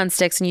need to pee on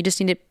sticks and you just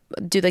need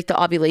to do like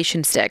the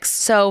ovulation sticks.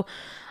 So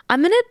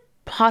I'm going to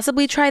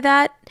possibly try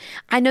that.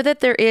 I know that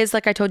there is,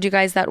 like I told you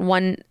guys, that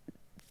one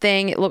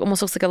thing. It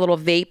almost looks like a little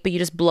vape, but you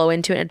just blow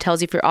into it and it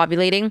tells you if you're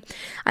ovulating.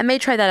 I may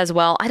try that as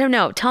well. I don't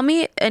know. Tell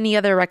me any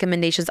other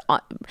recommendations.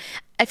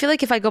 I feel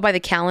like if I go by the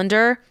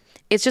calendar,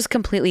 it's just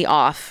completely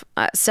off.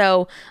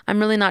 So I'm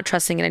really not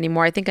trusting it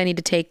anymore. I think I need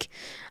to take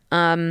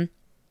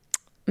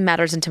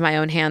matters into my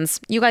own hands.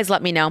 You guys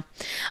let me know.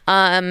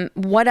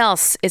 What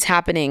else is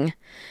happening?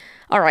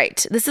 All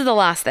right. This is the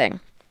last thing,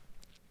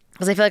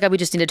 because I feel like we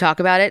just need to talk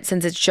about it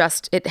since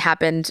it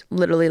happened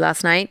literally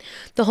last night.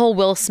 The whole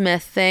Will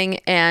Smith thing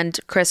and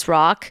Chris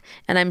Rock.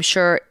 And I'm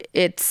sure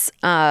it's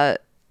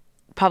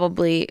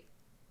probably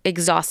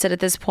exhausted at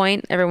this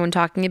point, everyone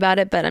talking about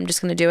it, but I'm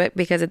just going to do it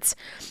because it's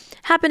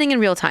happening in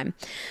real time.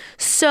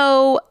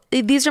 So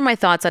these are my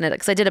thoughts on it,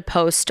 because I did a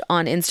post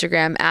on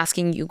Instagram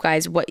asking you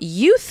guys what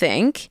you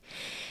think.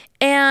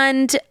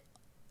 And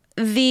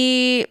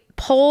the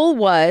poll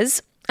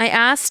was, I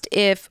asked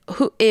if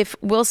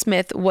Will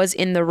Smith was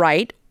in the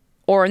right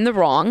or in the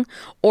wrong,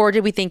 or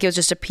did we think it was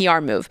just a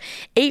PR move?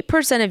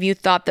 8% of you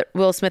thought that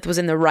Will Smith was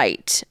in the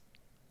right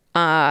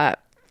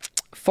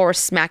for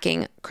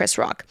smacking Chris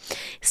Rock.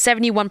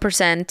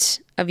 71%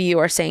 of you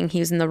are saying he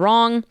was in the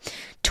wrong.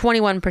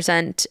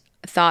 21%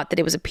 thought that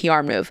it was a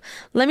PR move.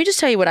 Let me just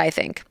tell you what I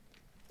think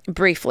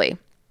briefly,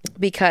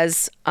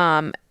 because,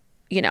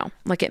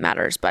 like it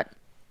matters, but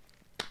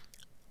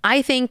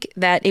I think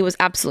that it was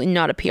absolutely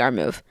not a PR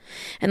move.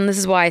 And this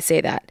is why I say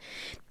that.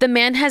 The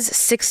man has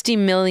 60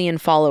 million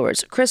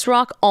followers. Chris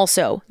Rock,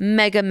 also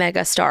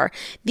mega star.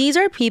 These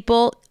are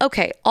people,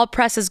 okay, all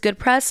press is good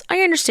press.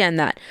 I understand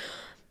that.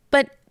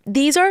 But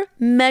these are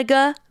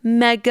mega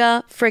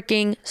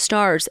freaking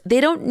stars. They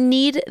don't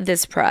need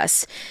this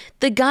press.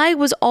 The guy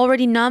was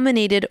already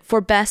nominated for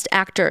Best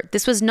Actor.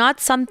 This was not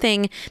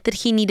something that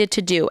he needed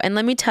to do. And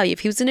let me tell you, if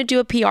he was going to do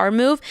a PR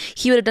move,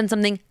 he would have done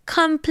something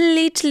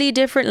completely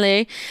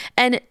differently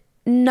and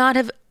not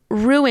have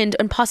ruined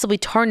and possibly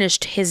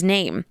tarnished his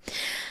name.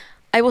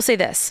 I will say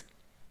this.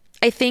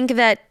 I think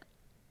that,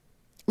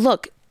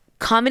 look,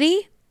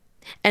 comedy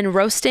and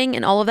roasting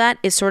and all of that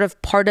is sort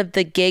of part of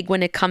the gig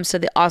when it comes to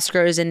the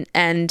Oscars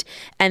and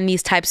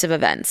these types of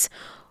events.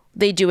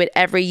 They do it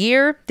every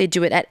year. They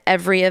do it at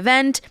every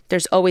event.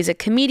 There's always a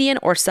comedian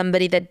or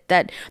somebody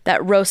that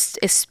roasts,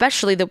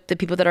 especially the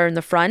people that are in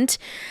the front.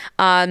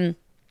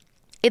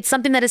 It's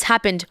something that has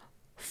happened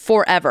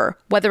forever.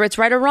 Whether it's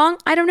right or wrong,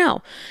 I don't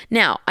know.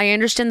 Now, I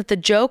understand that the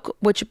joke,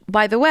 which,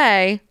 by the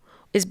way,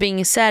 is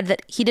being said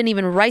that he didn't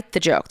even write the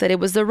joke, that it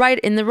was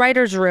in the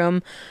writer's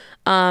room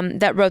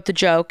that wrote the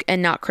joke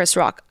and not Chris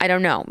Rock. I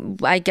don't know.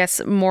 I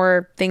guess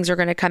more things are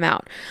going to come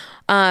out.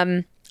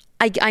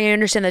 I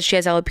understand that she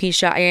has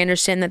alopecia. I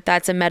understand that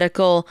that's a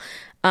medical,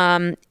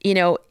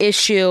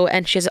 issue,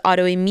 and she has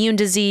autoimmune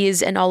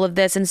disease and all of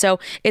this. And so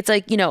it's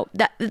like,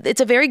 that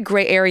it's a very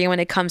gray area when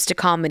it comes to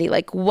comedy.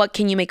 Like, what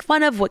can you make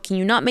fun of? What can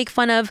you not make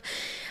fun of?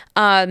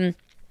 That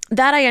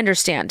I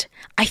understand.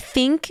 I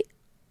think,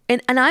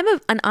 and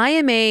I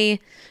am a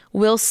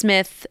Will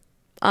Smith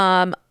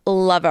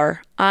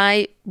lover.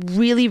 I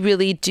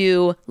really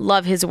do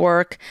love his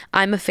work.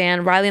 I'm a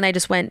fan. Riley and I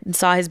just went and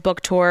saw his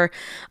book tour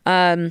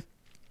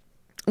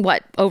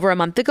over a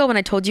month ago when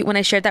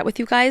I shared that with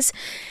you guys.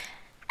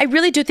 I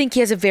really do think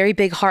he has a very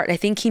big heart. I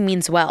think he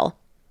means well.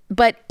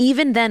 But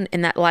even then,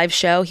 in that live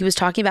show, he was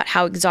talking about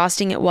how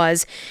exhausting it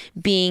was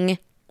being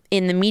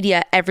in the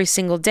media every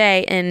single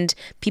day and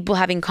people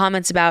having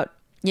comments about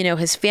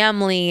his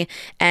family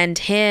and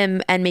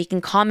him, and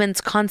making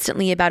comments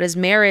constantly about his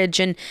marriage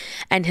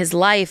and his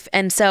life.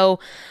 And so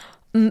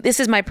this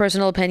is my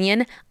personal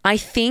opinion. I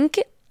think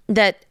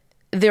that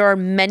there are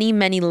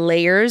many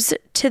layers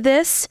to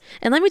this.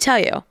 And let me tell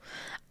you,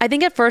 I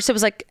think at first it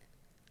was like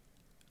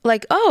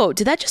like, oh,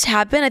 did that just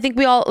happen? I think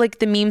we all, like,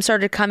 the meme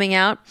started coming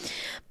out.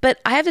 But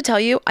I have to tell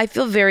you, I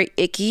feel very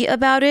icky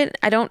about it.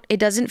 it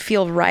doesn't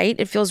feel right.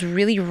 It feels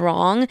really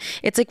wrong.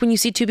 It's like when you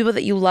see two people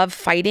that you love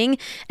fighting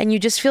and you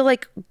just feel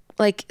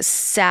like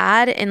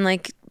sad, and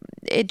like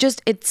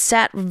it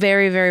sat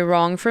very, very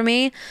wrong for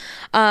me.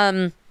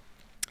 And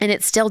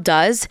it still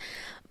does.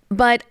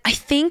 But I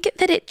think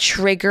that it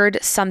triggered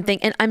something,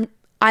 and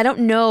I don't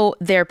know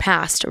their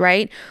past,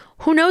 right?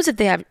 Who knows if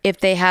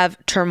they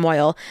have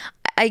turmoil?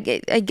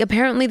 I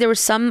apparently there were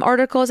some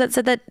articles that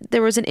said that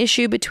there was an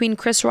issue between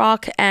Chris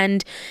Rock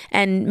and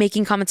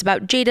making comments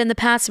about Jada in the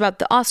past, about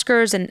the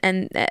Oscars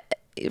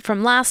and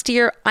from last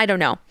year. I don't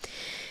know.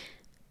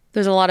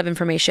 There's a lot of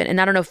information,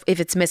 and I don't know if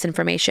it's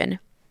misinformation.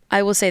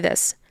 I will say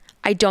this.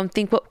 I don't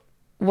think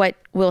what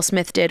Will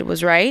Smith did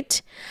was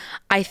right.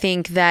 I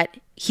think that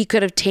he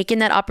could have taken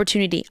that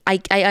opportunity.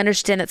 I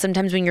understand that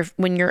sometimes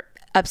when you're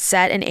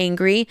upset and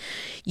angry,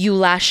 you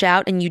lash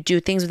out and you do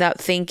things without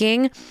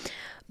thinking.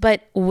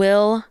 But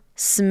Will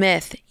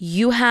Smith,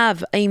 you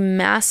have a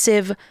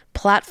massive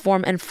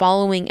platform and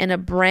following and a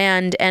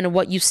brand and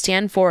what you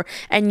stand for,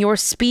 and your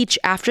speech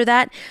after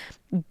that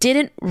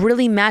didn't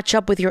really match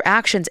up with your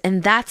actions.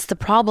 And that's the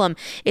problem.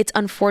 It's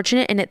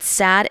unfortunate and it's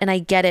sad, and I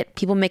get it.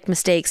 People make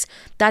mistakes.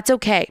 That's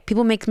okay.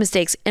 People make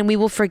mistakes and we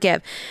will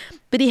forgive.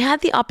 But he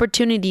had the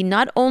opportunity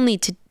not only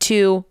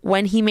to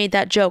when he made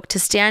that joke, to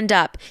stand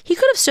up. He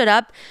could have stood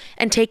up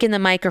and taken the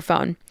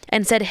microphone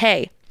and said,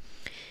 hey,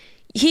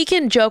 he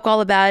can joke all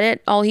about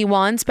it, all he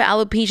wants, but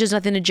alopecia is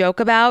nothing to joke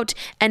about.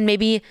 And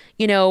maybe,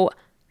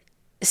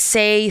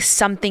 say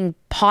something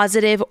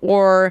positive,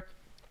 or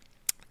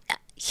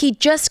he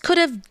just could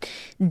have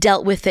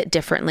dealt with it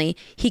differently.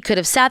 He could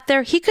have sat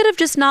there. He could have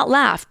just not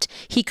laughed.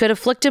 He could have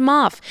flicked him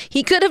off.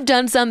 He could have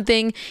done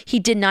something. He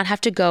did not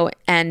have to go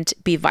and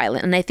be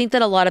violent. And I think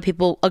that a lot of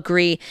people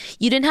agree.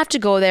 You didn't have to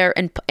go there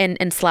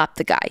and slap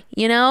the guy,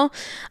 I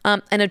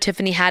know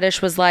Tiffany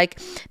Haddish was like,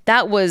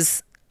 that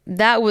was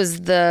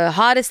the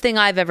hottest thing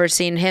I've ever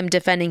seen, him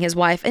defending his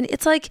wife. And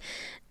it's like,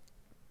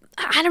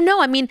 I don't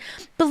know. I mean,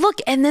 but look,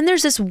 and then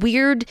there's this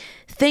weird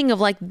thing of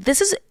like,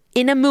 this is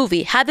in a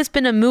movie. Had this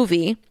been a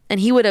movie and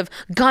he would have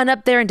gone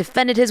up there and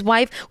defended his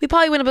wife, we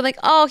probably would have been like,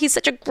 oh, he's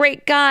such a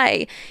great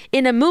guy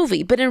in a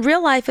movie. But in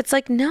real life, it's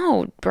like,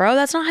 no, bro,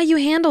 that's not how you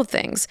handle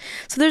things.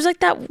 So there's like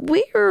that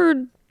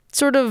weird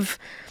sort of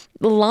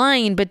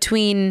line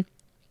between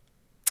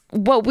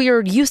what we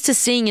are used to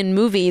seeing in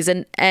movies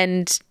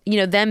and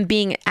them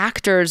being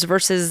actors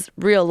versus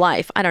real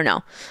life. I don't know.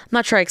 I'm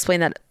not sure I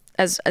explained that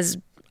as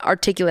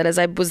articulate as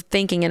I was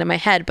thinking it in my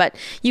head, but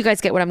you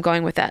guys get what I'm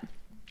going with that.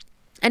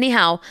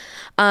 Anyhow,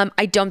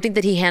 I don't think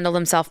that he handled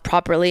himself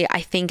properly. I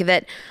think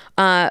that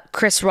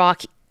Chris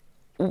Rock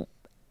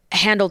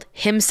handled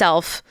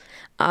himself.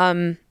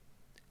 I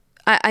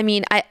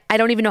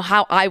don't even know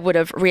how I would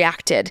have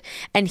reacted,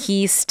 and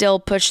he still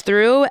pushed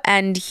through,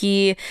 and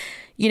he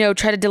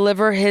try to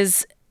deliver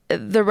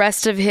the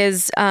rest of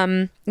his,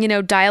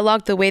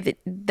 dialogue the way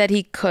that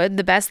he could,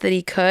 the best that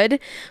he could.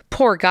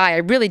 Poor guy. I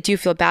really do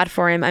feel bad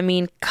for him. I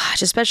mean,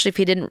 gosh, especially if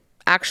he didn't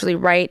actually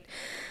write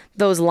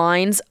those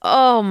lines.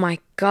 Oh my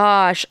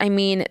gosh. I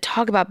mean,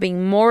 talk about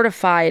being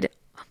mortified.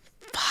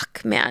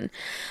 Fuck, man.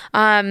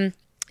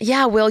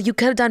 Yeah, Will, you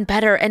could have done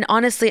better. And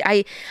honestly,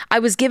 I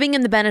was giving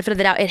him the benefit of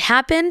the doubt. It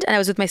happened, and I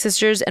was with my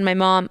sisters and my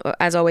mom,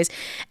 as always.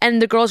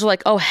 And the girls were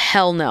like, oh,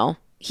 hell no.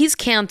 He's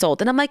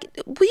canceled. And I'm like,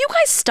 will you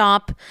guys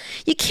stop?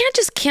 You can't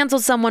just cancel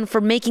someone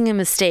for making a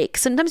mistake.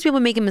 Sometimes people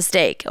make a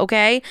mistake,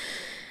 okay?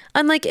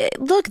 I'm like,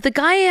 look, the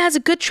guy has a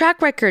good track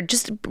record.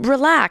 Just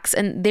relax.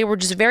 And they were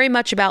just very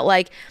much about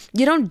like,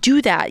 you don't do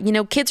that.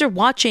 Kids are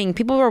watching.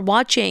 People are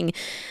watching.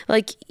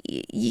 Like,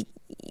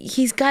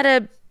 he's got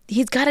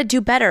to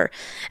do better.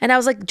 And I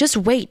was like, just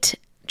wait.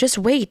 Just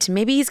wait.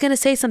 Maybe he's going to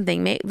say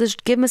something. Let's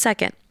give him a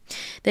second.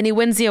 Then he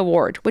wins the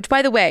award, which,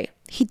 by the way,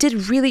 he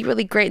did really,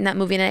 really great in that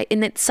movie.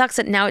 And it sucks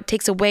that now it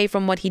takes away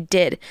from what he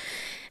did.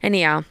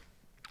 Anyhow,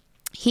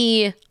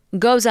 he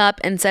goes up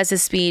and says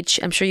his speech.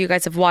 I'm sure you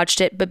guys have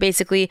watched it, but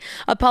basically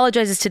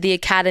apologizes to the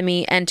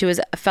Academy and to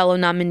his fellow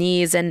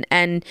nominees and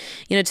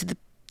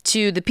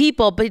to the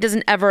people, but he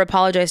doesn't ever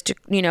apologize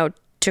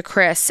to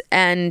Chris.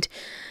 And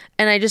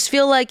I just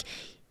feel like,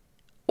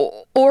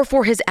 or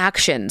for his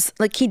actions.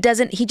 Like he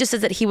just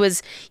says that he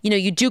was,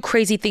 you do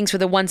crazy things for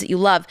the ones that you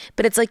love,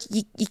 but it's like,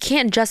 you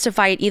can't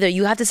justify it either.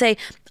 You have to say,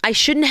 I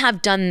shouldn't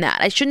have done that.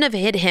 I shouldn't have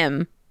hit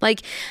him.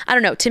 Like, I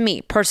don't know, to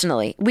me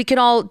personally, we can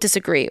all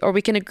disagree or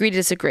we can agree to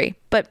disagree,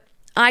 but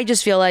I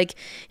just feel like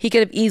he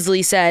could have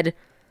easily said,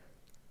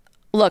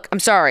 look, I'm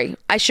sorry.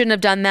 I shouldn't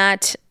have done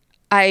that.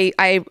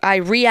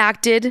 I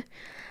reacted.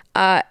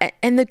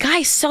 And the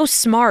guy's so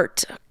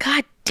smart.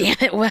 God damn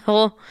it,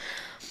 Will.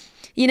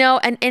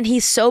 And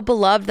he's so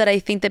beloved that I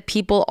think that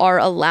people are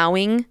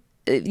allowing,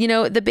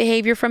 the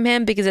behavior from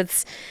him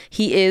because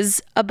he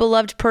is a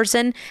beloved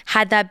person.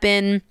 Had that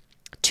been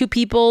two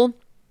people,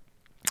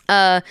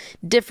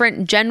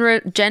 different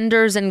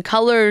genders and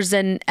colors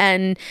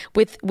and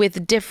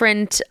with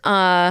different,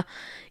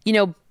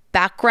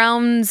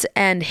 backgrounds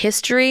and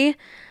history,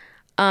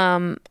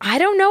 I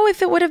don't know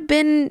if it would have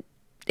been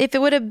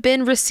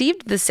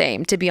received the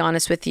same, to be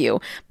honest with you.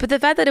 But the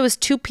fact that it was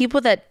two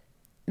people that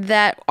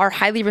are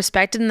highly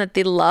respected and that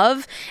they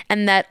love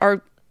and that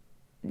are,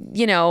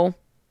 you know,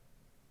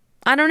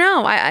 I don't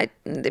know. I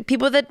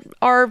people that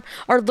are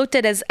looked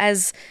at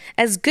as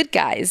good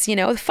guys, you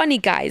know, funny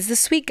guys, the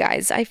sweet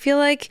guys. I feel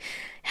like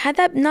had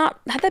that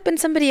been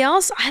somebody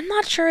else, I'm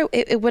not sure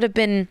it would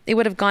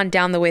have gone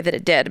down the way that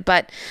it did.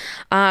 But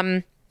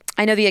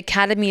I know the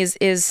Academy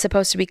is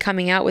supposed to be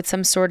coming out with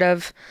some sort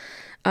of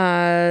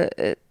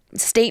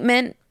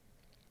statement,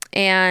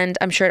 and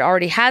I'm sure it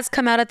already has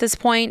come out at this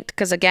point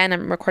because, again,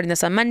 I'm recording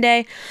this on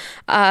Monday.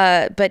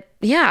 But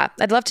yeah,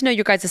 I'd love to know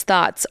your guys'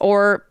 thoughts,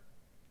 or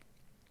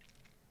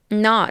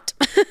not.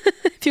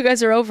 If you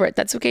guys are over it,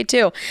 that's okay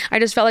too. I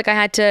just felt like I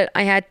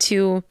had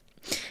to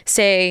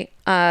say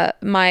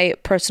my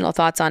personal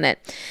thoughts on it.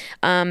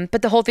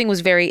 But the whole thing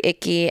was very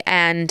icky,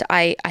 and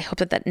I hope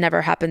that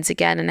never happens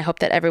again, and I hope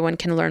that everyone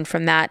can learn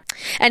from that.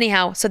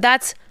 Anyhow, so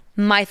that's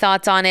my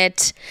thoughts on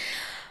it.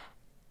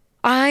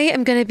 I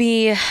am going to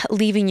be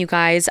leaving you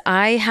guys.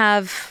 I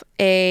have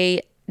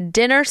a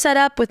dinner set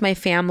up with my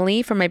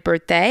family for my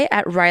birthday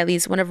at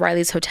one of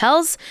Riley's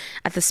hotels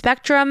at the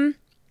Spectrum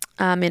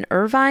in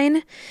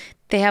Irvine.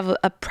 They have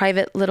a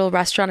private little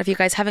restaurant. If you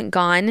guys haven't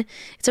gone,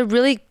 it's a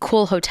really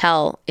cool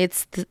hotel.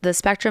 It's the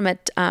Spectrum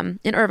in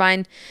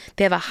Irvine.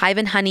 They have a Hive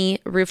and Honey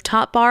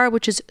rooftop bar,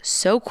 which is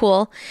so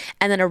cool.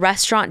 And then a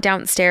restaurant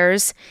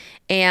downstairs.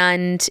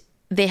 And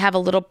they have a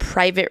little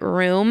private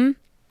room.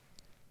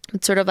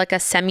 It's sort of like a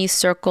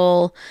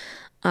semicircle,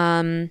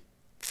 it's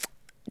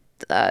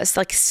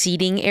like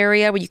seating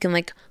area where you can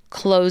like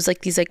close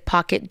like these like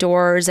pocket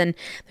doors. And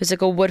there's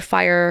like a wood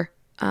fire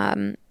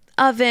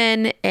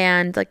oven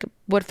and like a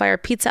wood fire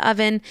pizza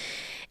oven,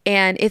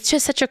 and it's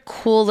just such a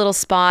cool little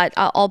spot.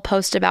 I'll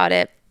post about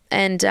it,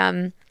 and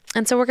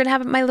so we're gonna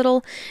have my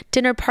little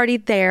dinner party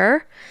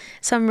there,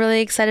 so I'm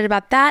really excited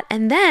about that.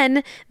 And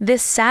then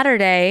this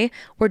Saturday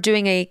we're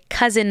doing a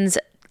cousin's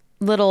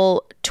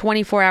little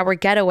 24-hour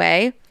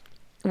getaway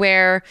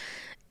where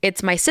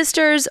it's my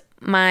sisters,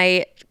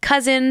 my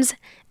cousins,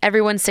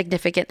 everyone's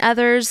significant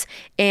others,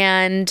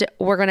 and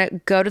we're gonna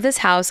go to this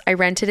house. I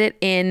rented it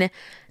in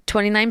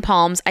 29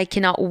 Palms. I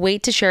cannot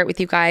wait to share it with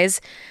you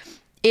guys.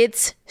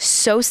 It's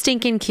so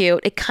stinking cute.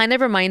 It kind of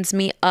reminds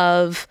me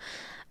of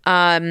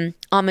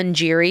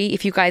Amangiri.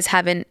 If you guys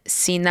haven't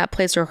seen that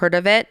place or heard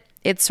of it,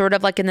 it's sort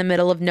of like in the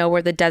middle of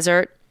nowhere, the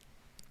desert.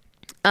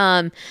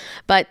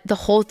 But the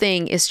whole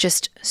thing is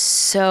just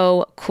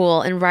so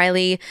cool. And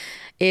Riley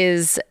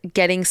is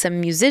getting some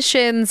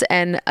musicians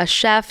and a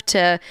chef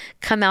to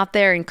come out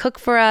there and cook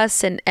for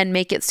us and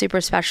make it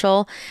super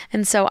special.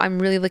 And so I'm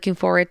really looking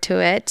forward to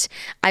it.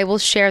 I will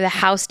share the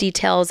house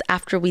details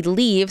after we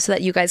leave so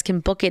that you guys can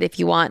book it if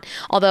you want.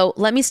 Although,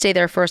 let me stay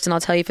there first and I'll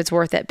tell you if it's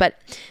worth it. But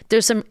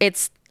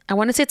I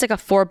want to say it's like a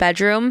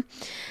 4-bedroom,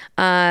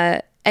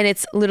 and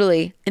it's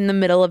literally in the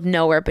middle of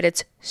nowhere, but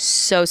it's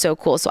so, so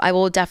cool. So I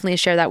will definitely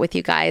share that with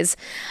you guys.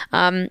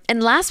 And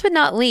last but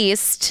not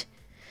least,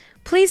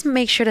 please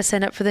make sure to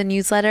sign up for the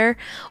newsletter.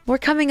 We're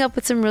coming up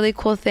with some really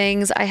cool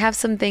things. I have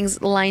some things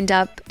lined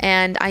up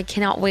and I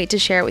cannot wait to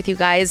share it with you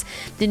guys.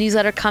 The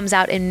newsletter comes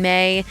out in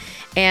May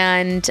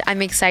and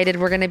I'm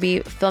excited. We're going to be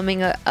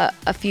filming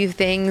a few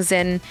things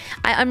and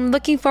I'm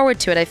looking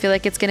forward to it. I feel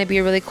like it's going to be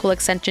a really cool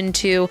extension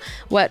to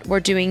what we're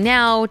doing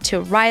now,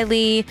 to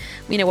Riley,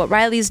 you know, what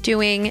Riley's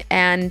doing.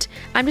 And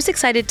I'm just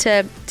excited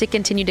to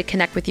continue to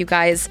connect with you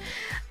guys.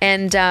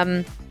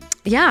 And,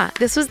 yeah,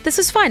 this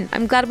was fun.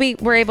 I'm glad we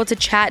were able to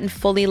chat and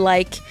fully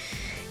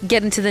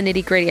get into the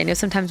nitty gritty. I know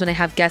sometimes when I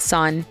have guests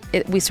on,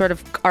 we sort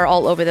of are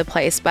all over the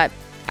place, but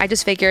I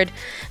just figured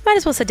might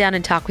as well sit down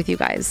and talk with you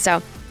guys.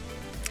 So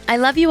I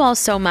love you all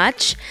so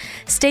much.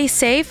 Stay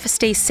safe,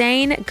 stay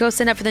sane. Go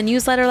sign up for the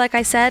newsletter. Like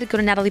I said, go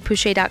to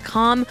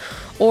nataliepoucher.com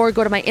or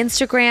go to my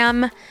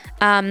Instagram.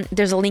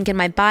 There's a link in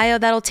my bio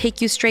that'll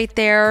take you straight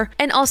there.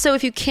 And also,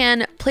 if you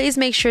can, please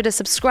make sure to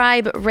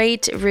subscribe,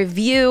 rate,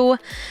 review,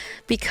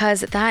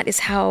 because that is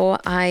how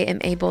I am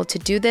able to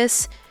do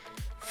this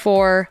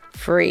for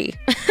free.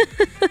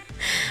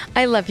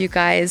 I love you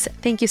guys.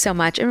 Thank you so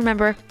much. And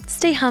remember,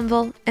 stay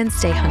humble and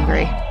stay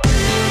hungry.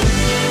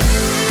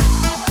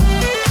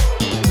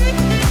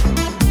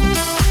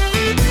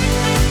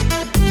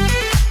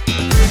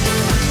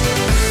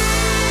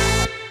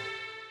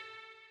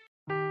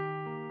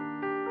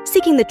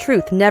 Seeking the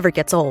truth never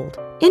gets old.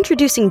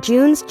 Introducing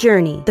June's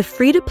Journey, the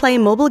free-to-play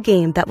mobile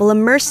game that will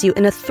immerse you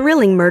in a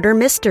thrilling murder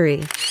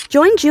mystery.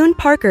 Join June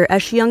Parker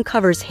as she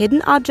uncovers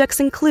hidden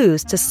objects and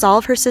clues to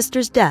solve her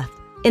sister's death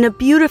in a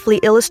beautifully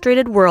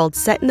illustrated world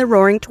set in the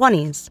Roaring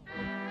 '20s.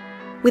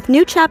 With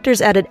new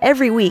chapters added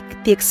every week,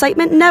 the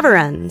excitement never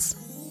ends.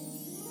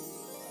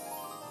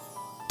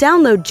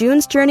 Download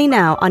June's Journey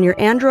now on your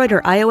Android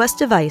or iOS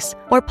device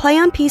or play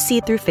on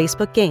PC through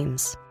Facebook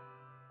Games.